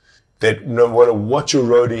people, that no matter what your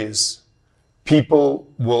road is,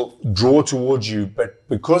 people will draw towards you, but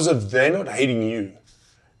because of they're not hating you,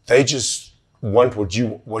 they just want what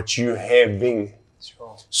you have being.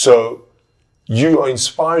 Sure. So you are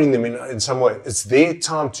inspiring them in some way. It's their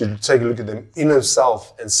time to take a look at them inner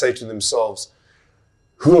self and say to themselves,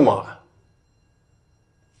 who am I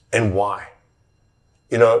and why?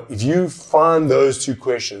 You know, if you find those two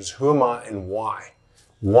questions, who am I and why?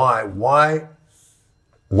 Why?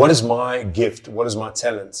 What is my gift? What is my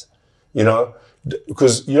talent? You know,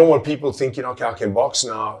 because you don't want people thinking, okay, I can box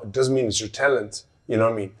now. It doesn't mean it's your talent. You know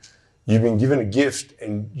what I mean? You've been given a gift,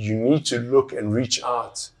 and you need to look and reach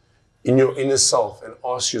out in your inner self and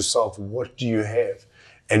ask yourself, what do you have?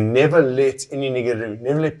 And never let any negativity,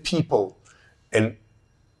 never let people and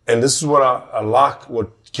And this is what I like what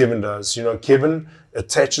Kevin does. You know, Kevin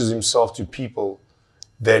attaches himself to people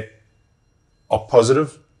that are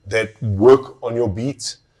positive, that work on your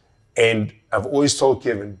beat. And I've always told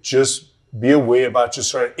Kevin, just be aware about your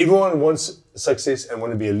surroundings. Everyone wants success and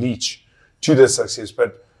want to be a leech to their success,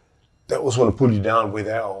 but they also want to pull you down where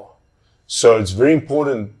they are. So it's very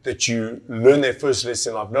important that you learn that first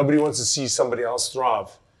lesson in life. Nobody wants to see somebody else thrive.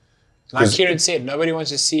 Like Kieran said, nobody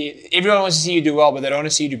wants to see, everyone wants to see you do well, but they don't want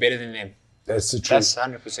to see you do better than them. That's the truth. That's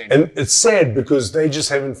 100%. And it's sad because they just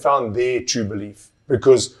haven't found their true belief.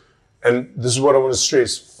 Because, and this is what I want to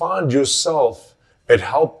stress, find yourself and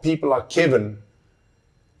help people like Kevin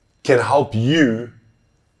can help you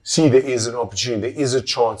see there is an opportunity, there is a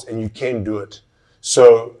chance, and you can do it.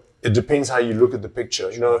 So it depends how you look at the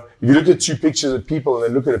picture. You know, if you look at two pictures of people and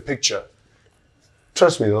they look at a picture,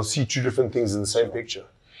 trust me, they'll see two different things in the same picture.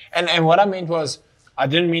 And what I meant was, I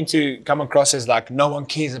didn't mean to come across as like no one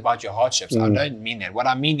cares about your hardships. I don't mean that. What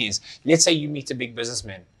I mean is, let's say you meet a big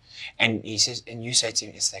businessman, and he says, and you say to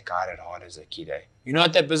him, "It's that guy that hard as a kid." You know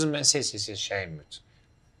what that businessman says? He says, "Shame it."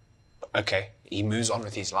 Okay, he moves on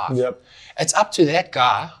with his life. Yep. It's up to that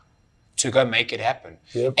guy to go make it happen.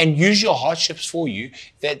 Yep. And use your hardships for you,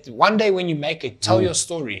 that one day when you make it, tell your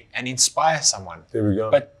story and inspire someone. There we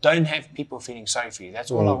go. But don't have people feeling sorry for you.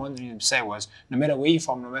 That's all I wanted to say was, no matter where you're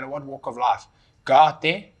from, no matter what walk of life, go out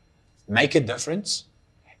there, make a difference,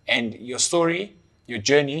 and your story, your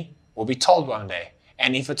journey will be told one day.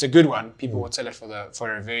 And if it's a good one, people will tell it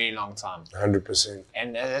for a very long time. 100%.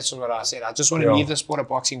 And that's what I said. I just want to leave the sport of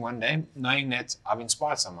boxing one day, knowing that I've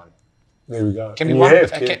inspired someone. There we go. It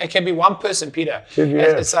can be one person, Peter.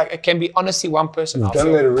 It's like, it can be honestly one person. You've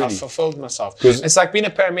done that already. I've fulfilled myself. It's like being a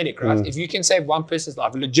paramedic, right? If you can save one person's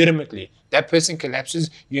life, legitimately, that person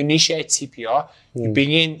collapses, you initiate CPR, you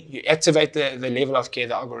begin, you activate the level of care,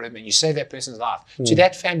 the algorithm, and you save that person's life. To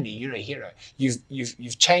that family, you're a hero.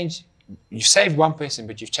 You've changed, you've saved one person,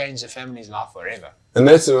 but you've changed the family's life forever. And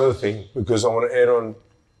that's another thing, because I want to add on,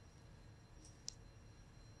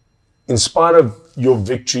 in spite of your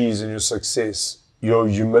victories and your success, your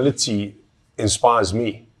humility inspires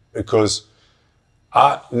me, because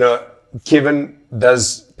Kevin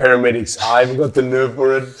does paramedics. I haven't got the nerve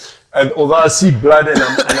for it. And although I see blood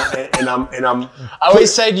and I'm I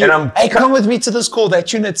always say to you, hey, come with me to this call.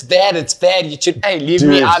 That unit's bad. It's bad. You should, hey, leave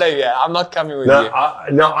me out of here. I'm not coming with you. I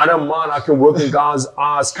don't mind. I can work in guys'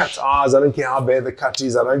 eyes, cut eyes. I don't care how bad the cut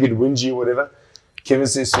is. I don't get whingy or whatever. Kevin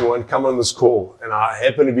says to me, come on this call. And I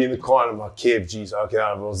happen to be in the car and I'm like, Kev, geez, okay,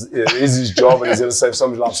 it is his job and he's going to save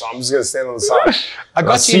somebody's life. So I'm just going to stand on the side.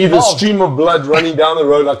 I see the stream of blood running down the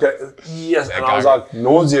road like yes. And I was like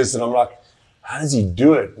nauseous and I'm like, how does he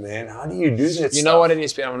do it, man? How do you do that You know what it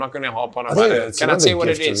is, Peter? I'm not going to hop on about it. Can I tell you what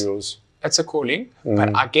it is? It's a calling,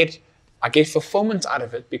 but I get fulfillment out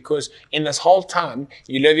of it, because in this whole time,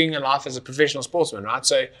 you're living a life as a professional sportsman, right?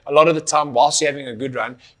 So a lot of the time, whilst you're having a good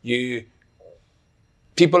run,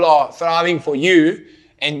 people are thriving for you,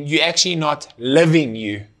 and you're actually not living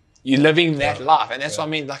you. You're living that life. And that's what I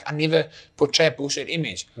mean. Like, I never portray a bullshit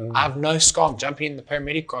image. I have no scar jumping in the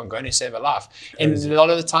paramedic car and going to save a life. And a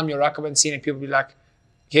lot of the time, you'll rock up and see and people be like,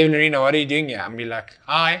 Kevin, Lerena, what are you doing here? I'll be like,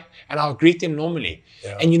 hi. And I'll greet them normally.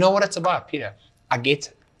 Yeah. And you know what it's about, Peter?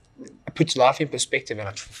 It puts life in perspective and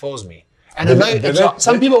it fulfills me. And I know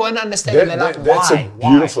some people won't understand. They're like, why? That's a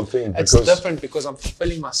beautiful thing. It's different because I'm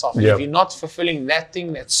fulfilling myself. And if you're not fulfilling that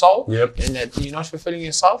thing, that soul, and that you're not fulfilling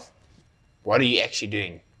yourself, what are you actually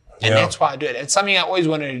doing? And that's why I do it. It's something I always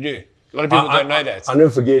wanted to do. A lot of people don't know that. I'll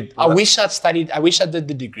never forget. I wish I'd studied. I wish I did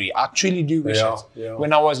the degree. I truly do wish it.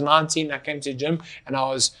 When I was 19, I came to the gym and I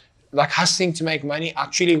was like hustling to make money. I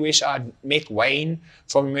truly wish I'd met Wayne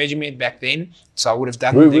from Emerging Med back then. So I would have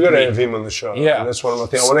done the degree. We've got to have him on the show. Yeah. And that's one of my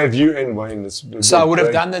things. I want to have you and Wayne. So I would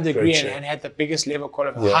have done the degree and had the biggest level,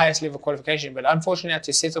 highest level qualification. But unfortunately, I had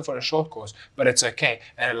to settle for a short course. But it's okay.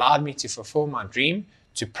 It allowed me to fulfill my dream,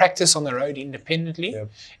 to practice on the road independently,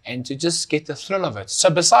 and to just get the thrill of it. So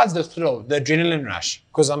besides the thrill, the adrenaline rush,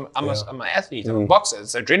 because I'm an athlete, I'm a boxer,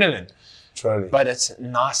 it's adrenaline. Totally. But it's a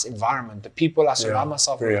nice environment. The people I surround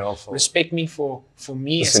myself with respect me for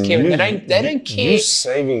me as Kevin. They don't care.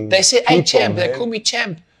 They say, hey, champ. They call me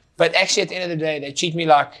champ. But actually, at the end of the day, they treat me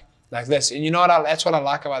like this. And you know what? That's what I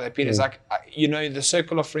like about that, Peter. It's like, the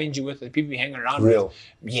circle of friends you're with, the people you hang around with.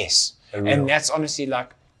 Yes. And that's honestly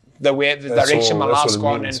like the direction my life's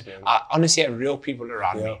gone. And I honestly have real people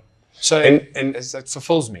around me. So that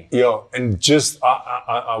fulfills me. Yeah, and just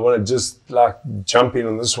I want to just like jump in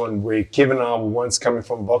on this one where Kevin and I were once coming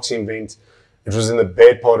from a boxing event. It was in the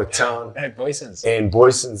bad part of town. Boysons.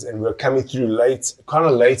 And we were coming through kind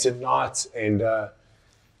of late at night, and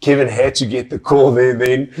Kevin had to get the call there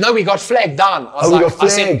then. No, we got flagged down. We got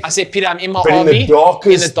flagged. I said, Peter, I'm in my But RV,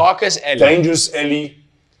 in the darkest alley. dangerous alley,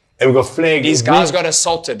 and we got flagged. These guys got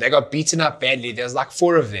assaulted. They got beaten up badly. There's like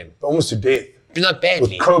 4 of them. almost to death. Not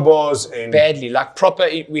badly. With crowbars and... Badly. Like proper,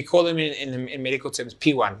 we call them in medical terms,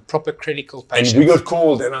 P1, proper critical patients. And we got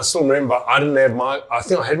called, and I still remember, I didn't have I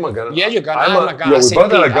think I had my gun. Yeah, your gun. I had my gun. Yeah, I we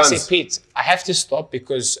both had our guns. I said, Pete, I have to stop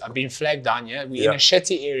because I've been flagged down here. We're in a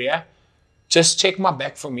shitty area. Just check my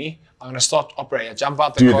back for me. I'm going to start operating. I jump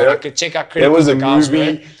out the car. I could check out critical. That was a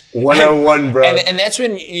movie 101, bro. And that's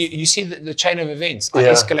when you see the chain of events. I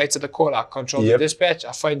escalated the call. I controlled the dispatch.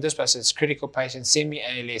 I phoned dispatch. It's critical patient. Send me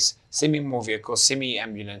ALS. Send me more vehicles. Send me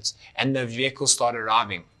ambulance. And the vehicles started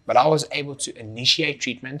arriving. But I was able to initiate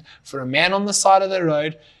treatment for a man on the side of the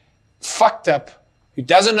road, fucked up, who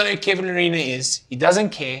doesn't know who Kevin Lerena is. He doesn't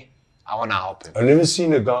care. I want to help him. I've never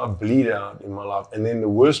seen a guy bleed out in my life. And then the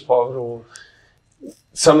worst part of it all,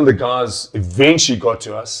 some of the guys eventually got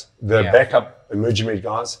to us, the backup emergency med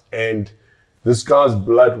guys, and this guy's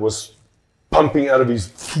blood was pumping out of his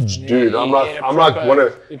dude. I'm like,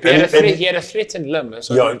 he had a threatened limb, that's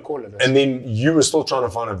what I would call it. And then you were still trying to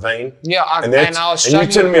find a vein. Yeah, and I was struggling.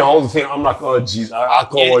 And you telling me a whole thing. I'm like, oh jeez, I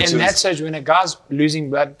can't watch this. And that stage when a guy's losing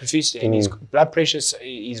blood profusely and his blood pressure,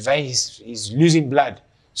 his veins, he's losing blood,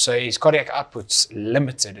 so his cardiac output's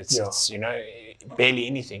limited. It's you know, barely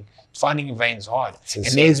anything. Finding a vein is hard. And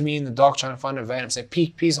there's me in the dark trying to find a vein. I'm saying,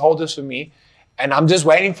 Pete, please hold this for me. And I'm just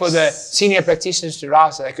waiting for the senior practitioners to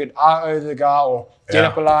rise so they could IO the guy or get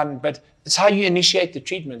up a line. But it's how you initiate the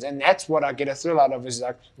treatment. And that's what I get a thrill out of, is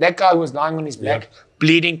like that guy was lying on his back,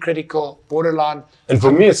 bleeding, critical, borderline. And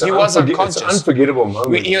for me, it's an unforgettable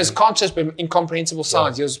moment. He was conscious but incomprehensible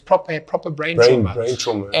signs. He was proper brain trauma. Brain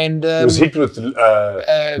trauma. And he was hit with metal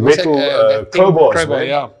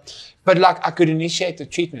crowbars. But like I could initiate the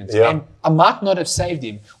treatment and I might not have saved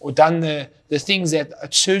him or done the things that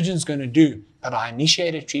a surgeon's going to do, but I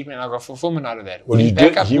initiated treatment and I got fulfillment out of that. Well,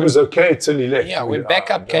 he was okay till he left. Yeah, when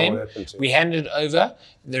backup came, we handed over.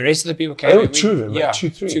 The rest of the people came. Oh, 2 of them, yeah, 2,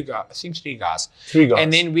 3. 2 guys. I think 3 guys. 3 guys.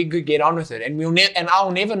 And then we could get on with it. And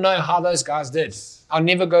I'll never know how those guys did. I'll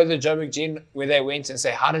never go to the Joe McGinn where they went and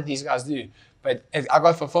say, how did these guys do? But I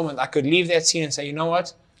got fulfillment. I could leave that scene and say, you know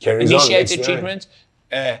what? Initiated treatment.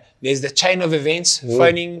 There's the chain of events,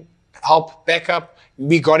 phoning, help, backup.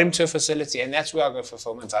 We got him to a facility, and that's where I got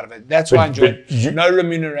fulfillment out of it. That's why I enjoyed no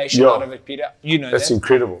remuneration out of it, Peter. You know that's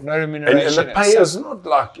incredible. No remuneration. And the pay is not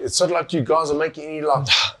like, it's not like you guys are making any like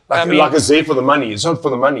it's there for the money. It's not for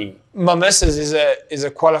the money. My missus is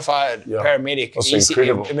a qualified paramedic,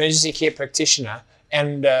 incredible. Emergency care practitioner.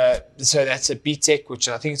 And so that's a BTEC, which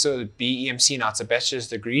I think it's a BEMC now. It's a bachelor's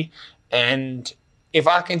degree. And if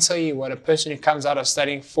I can tell you what a person who comes out of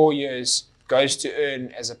studying 4 years goes to earn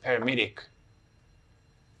as a paramedic,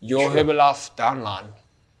 your Herbalife downline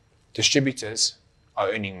distributors are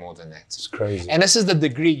earning more than that. It's crazy. And this is the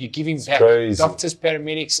degree you're giving back. Crazy. Doctors,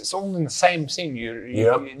 paramedics, it's all in the same thing.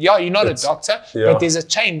 You're not a doctor, but there's a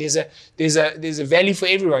chain. There's a value for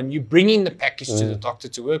everyone. You're bringing the package to the doctor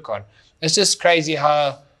to work on. It's just crazy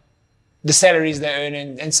how the salaries they earn,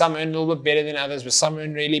 and some earn a little bit better than others, but some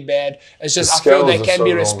earn really bad. It's just, I feel they can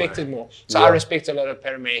be respected more. So I respect a lot of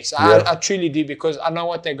paramedics. I truly do, because I know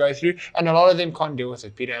what they go through, and a lot of them can't deal with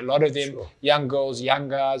it, Peter. A lot of them, young girls, young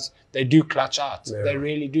guys, they do clutch out. They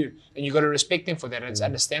really do. And you've got to respect them for that. It's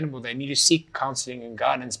understandable. They need to seek counseling and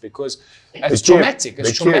guidance because it's traumatic.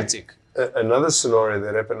 It's traumatic. Another scenario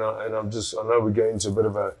that happened, and I know we're going into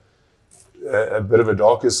a bit of a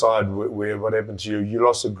darker side where what happened to you. You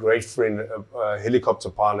lost a great friend, a helicopter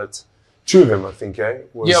pilot. 2 of them, I think,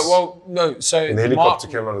 no. So and the helicopter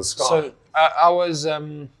came out of the sky.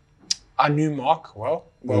 So I knew Mark well.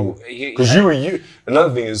 Because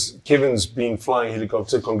another thing is, Kevin's been flying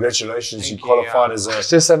helicopter. Congratulations, you qualified as a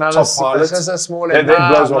top pilot. It's just a small. That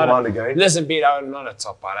blows my mind again. Listen, Pete, I'm not a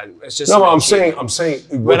top pilot. It's just I'm saying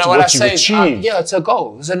what you've achieved. It's a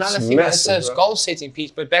goal. It's another thing. It's a goal setting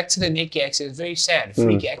piece. But back to the Neki accident, very sad.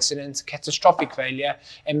 Freak accident, catastrophic failure,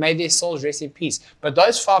 and may their souls rest in peace. But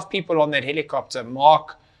those 5 people on that helicopter,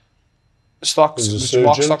 Mark Stocks,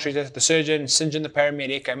 the surgeon, St. John the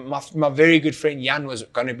paramedic, and my very good friend Jan was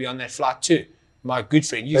going to be on that flight too. My good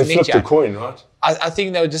friend. They flipped a coin, right? I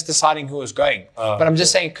think they were just deciding who was going. But I'm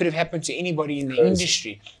just saying it could have happened to anybody in the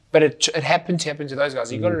industry. But it happened to those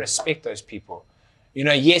guys. You've got to respect those people. You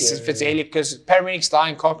know, if it's a helicopter, because paramedics die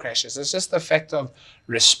in car crashes. It's just the fact of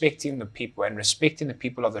respecting the people and respecting the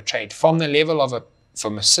people of the trade from the level of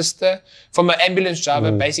from an ambulance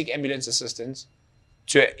driver, basic ambulance assistance,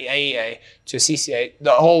 to an AEA, to a CCA,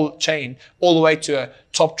 the whole chain, all the way to a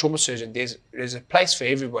top trauma surgeon. There's a place for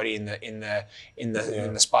everybody in the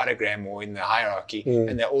spidergram or in the hierarchy,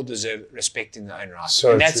 and they all deserve respect in their own right.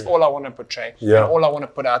 So and that's true. all I want to portray, and all I want to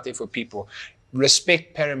put out there for people.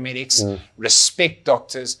 Respect paramedics, respect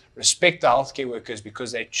doctors, respect the healthcare workers,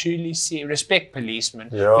 because they truly see, respect policemen,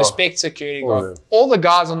 respect security guards, all the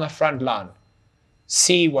guys on the front line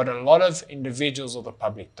see what a lot of individuals or the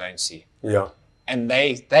public don't see. Yeah. And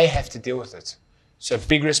they have to deal with it. So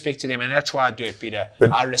big respect to them, and that's why I do it, Peter.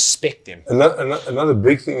 But I respect them. Another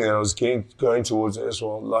big thing that I was going towards as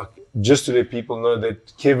well, like just to let people know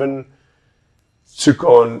that Kevin took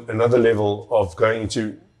on another level of going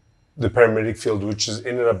into the paramedic field, which has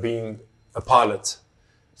ended up being a pilot,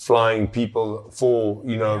 flying people for,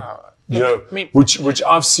 which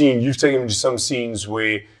I've seen. You've taken me to some scenes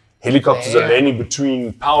where helicopters are landing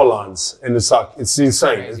between power lines, and it's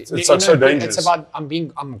insane. It's like so dangerous. It's about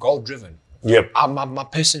I'm goal driven. Yep. My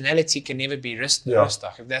personality can never be risk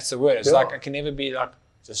stuck, if that's the word. It's like I can never be like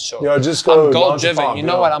just short. Yeah, just go. I'm goal driven. You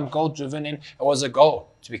know what? I'm goal driven, and it was a goal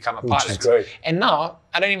to become a pilot. Which is great. And now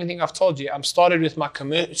I don't even think I've told you. I'm started with my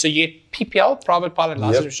commercial. So you get PPL, private pilot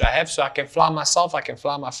license, which I have, so I can fly myself. I can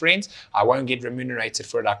fly my friends. I won't get remunerated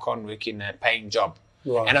for it. I can't work in a paying job.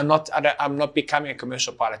 Right. And I'm not becoming a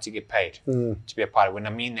commercial pilot to get paid to be a pilot. When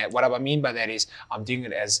I mean that, what I mean by that is I'm doing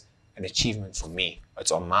it as an achievement for me.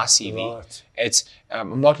 It's on my CV. Right. It's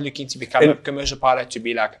I'm not looking to become a commercial pilot to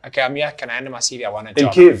be like, okay, I'm here, can I hand my CV? I want a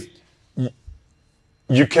job. And Kev,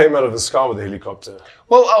 you came out of the sky with a helicopter.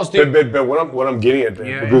 Well, I was doing. But what I'm getting at,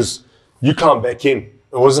 man, because you climbed back in.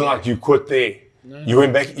 It wasn't like you quit there. No. You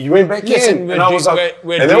went back in, and I was like,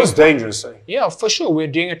 and that was dangerous. Eh? Yeah, for sure. We're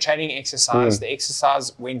doing a training exercise. The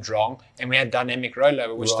exercise went wrong, and we had dynamic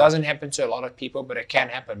rollover, which doesn't happen to a lot of people, but it can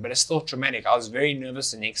happen. But it's still traumatic. I was very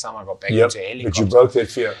nervous the next time I got back into a helicopter. But you broke that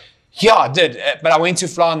fear. Yeah, I did. But I went to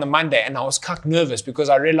fly on the Monday, and I was quite nervous because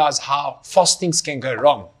I realized how fast things can go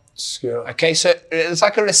wrong. Yeah. Okay, so it's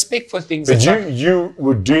like a respect for things. But you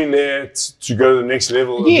were doing that to go to the next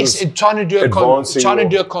level. Yes, and trying to do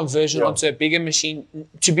a conversion onto a bigger machine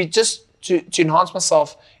to be to enhance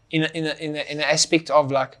myself in an aspect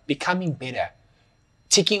of like becoming better,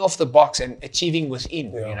 ticking off the box and achieving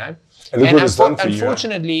within. You know, and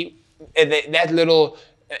unfortunately, that little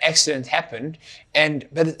accident happened,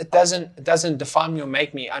 but it doesn't define me or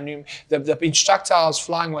make me. I mean, the instructor I was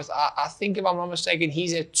flying with, I think if I'm not mistaken,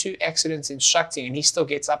 he's had 2 accidents instructing, and he still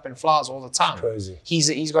gets up and flies all the time. Crazy.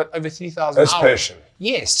 He's got over 3,000 hours. That's passion.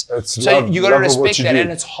 Yes. So you got to respect that, and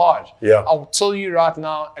it's hard. Yeah. I'll tell you right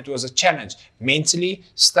now, it was a challenge mentally,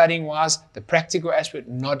 studying wise, the practical aspect,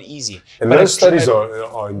 not easy. And those studies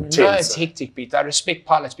are intense. No, it's hectic, Pete. I respect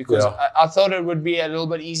pilots because I thought it would be a little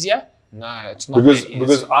bit easier. No, it's not.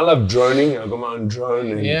 Because I love droning. I got my own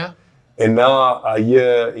drone. And now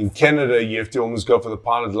here in Canada, you have to almost go for the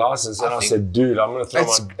pilot license. And I said, dude, I'm going to throw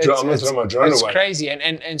my drone away. It's crazy.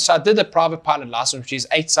 And so I did the private pilot license, which is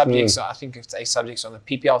 8 subjects. So I think it's 8 subjects on the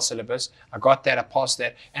PPL syllabus. I got that. I passed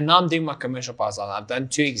that. And now I'm doing my commercial pilot license. I've done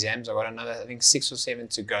 2 exams. I've got another, I think, 6 or 7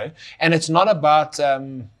 to go. And it's not about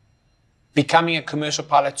becoming a commercial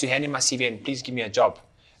pilot to hand in my CV and please give me a job.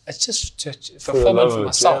 It's just fulfillment for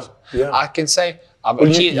myself. I can say I've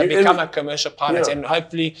become a commercial pilot, and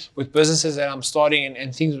hopefully with businesses that I'm starting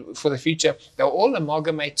and things for the future, they'll all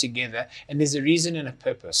amalgamate together, and there's a reason and a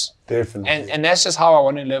purpose. Definitely. And that's just how I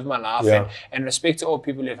want to live my life. And respect to all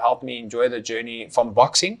people who have helped me enjoy the journey from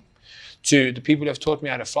boxing to the people who have taught me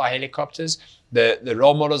how to fly helicopters, the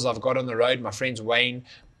role models I've got on the road, my friends Wayne,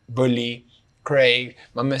 Bully, Craig,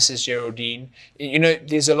 my Mrs. Geraldine. You know,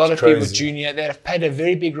 there's a lot of people, Junior, that have played a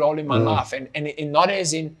very big role in my life. And not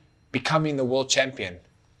as in becoming the world champion,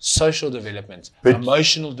 social development, but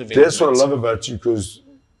emotional development. That's what I love about you, because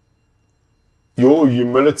your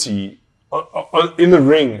humility in the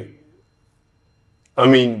ring, I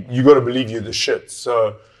mean, you got to believe you're the shit.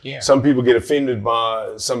 So some people get offended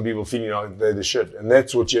by some people feeling like they're the shit, and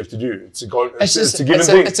that's what you have to do. It's a given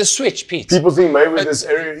thing. It's a switch, Pete. People think Mayweather's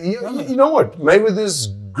area. You know what? Mayweather's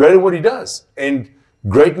great at what he does, and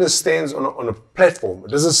greatness stands on a platform. It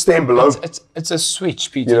doesn't stand below. It's a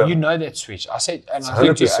switch, Pete. You know that switch. I said, and I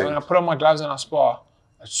think when I put on my gloves and I spar,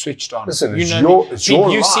 it switched on. Listen, it's your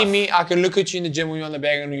life. You see me, I can look at you in the gym when you're on the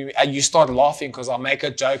bag and you start laughing because I'll make a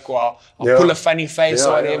joke or I'll pull a funny face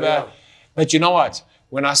or whatever. But you know what?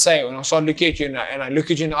 When I start looking at you and I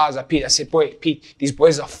look at you in the eyes, I said, Pete, these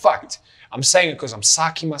boys are fucked. I'm saying it because I'm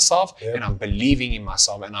psyching myself and I'm believing in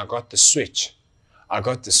myself, and I got the switch. And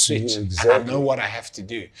I know what I have to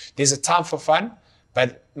do. There's a time for fun,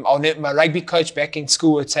 but my rugby coach back in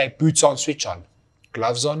school would say, boots on, switch on.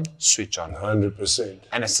 gloves on, switch on. 100%.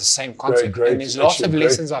 And it's the same concept. Great, and there's lots of great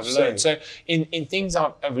lessons I've learned. saying. So in things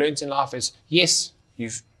I've learned in life is, yes,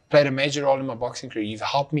 you've played a major role in my boxing career. You've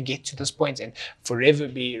helped me get to this point and forever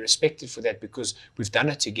be respected for that because we've done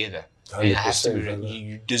it together. And it has to be,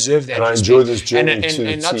 you deserve that and respect. I enjoy this journey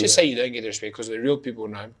and not just say you don't get the respect because the real people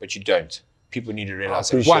know, but you don't. People need to realize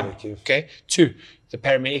that. appreciate One, it, Kev. okay. Two, the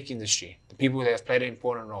paramedic industry, the people that have played an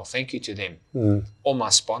important role. Thank you to them. All my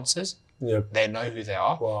sponsors, Yep. they know who they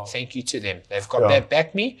are. Wow. Thank you to them. They've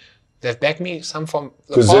backed me. They've backed me, some from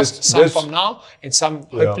the 'Cause past, some there's- from now, and some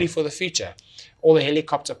hopefully for the future. All the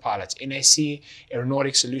helicopter pilots, NAC,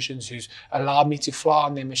 Aeronautic Solutions, who's allowed me to fly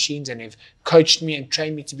on their machines and have coached me and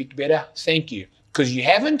trained me to be better. Thank you. Because you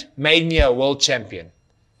haven't made me a world champion,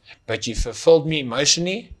 but you fulfilled me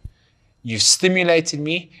emotionally, you've stimulated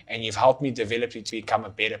me, and you've helped me develop to become a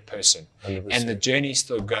better person. 100%. And the journey is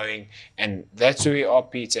still going, and that's where we are,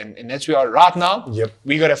 Pete, and that's where we are right now. Yep.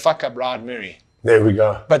 We got to fuck up Ryad Merhy. There we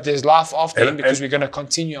go. But there's life after him because and- we're going to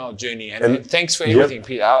continue our journey. And and- thanks for yep. everything,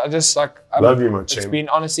 Pete. I just Love you, my It's champ. been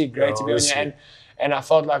honestly great Yeah, to be on honestly. here. And I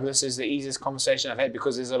felt like this is the easiest conversation I've had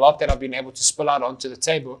because there's a lot that I've been able to spill out onto the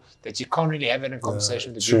table that you can't really have in a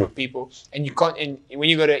conversation with a group true. of people. And you can't. And when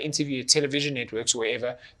you go to interview television networks or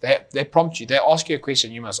wherever, they prompt you. They ask you a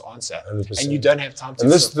question, you must answer, 100%. and you don't have time to.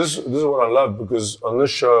 And this is what I love because on this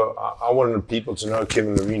show, I wanted people to know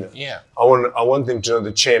Kevin Lerena. Yeah. I want them to know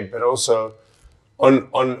the champ, but also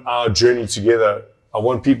on our journey together, I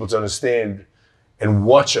want people to understand and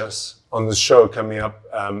watch us on this show coming up.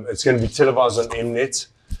 It's going to be televised on Mnet.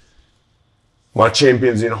 My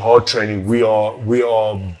champions in hard training. We are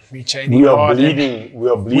training hard, bleeding. We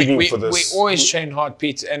are bleeding for this. We always train hard,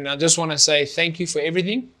 Pete. And I just want to say thank you for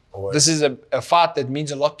everything. Always. This is a fight that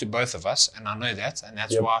means a lot to both of us, and I know that. And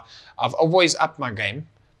that's Yep. why I've always upped my game.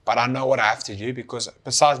 But I know what I have to do because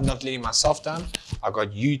besides not letting myself down, I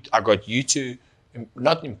got you to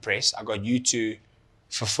not impress. I got you to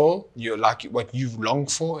fulfill what you've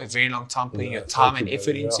longed for a very long time, putting your time and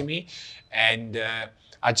effort into me. And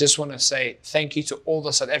I just want to say thank you to all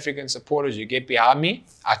the South African supporters you get behind me.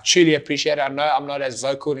 I truly appreciate it. I know I'm not as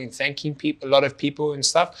vocal in thanking people, a lot of people and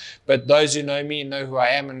stuff, but those who know me know who I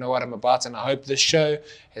am and know what I'm about. And I hope this show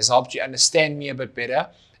has helped you understand me a bit better.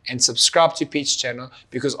 And subscribe to Pete's channel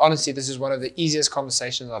because honestly, this is one of the easiest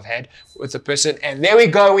conversations I've had with a person. And there we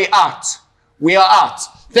go, we're out. We are out.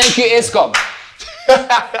 Thank you, Eskom.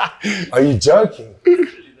 Are you joking?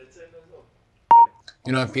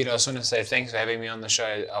 You know, Peter, I just want to say thanks for having me on the show.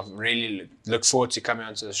 I really look forward to coming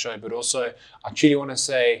onto the show. But also, I truly want to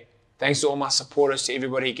say thanks to all my supporters, to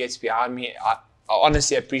everybody who gets behind me. I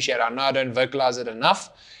honestly appreciate it. I know I don't vocalize it enough,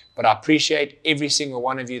 but I appreciate every single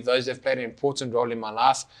one of you, those that have played an important role in my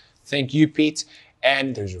life. Thank you, Pete.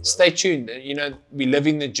 And stay tuned. You know, we're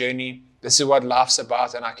living the journey. This is what life's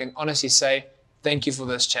about. And I can honestly say, thank you for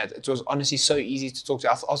this chat. It was honestly so easy to talk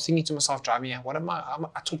to. I was thinking to myself, driving here,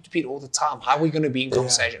 I talk to Pete all the time. How are we going to be in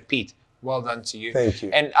conversation? Pete, well done to you. Thank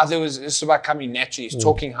you. And it's about coming naturally. It's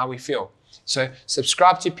talking how we feel. So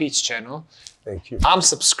subscribe to Pete's channel. Thank you. I'm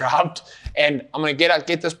subscribed, and I'm going to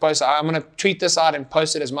get this post. I'm going to tweet this out and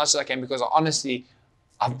post it as much as I can because honestly,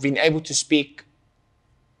 I've been able to speak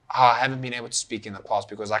how I haven't been able to speak in the past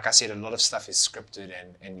because, like I said, a lot of stuff is scripted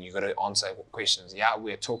and you got to answer questions. Yeah,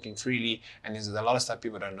 we're talking freely, and there's a lot of stuff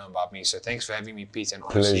people don't know about me. So thanks for having me, Pete. And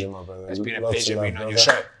honestly, Pleasure, my brother. it's been a Lots pleasure of being love, on your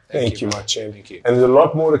brother. show. Thank you, bro. my champ. Thank you. And there's a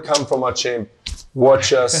lot more to come from my champ.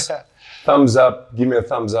 Watch us. Thumbs up. Give me a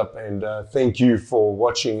thumbs up. And thank you for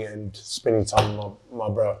watching and spending time with my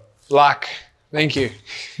bro. Thank you.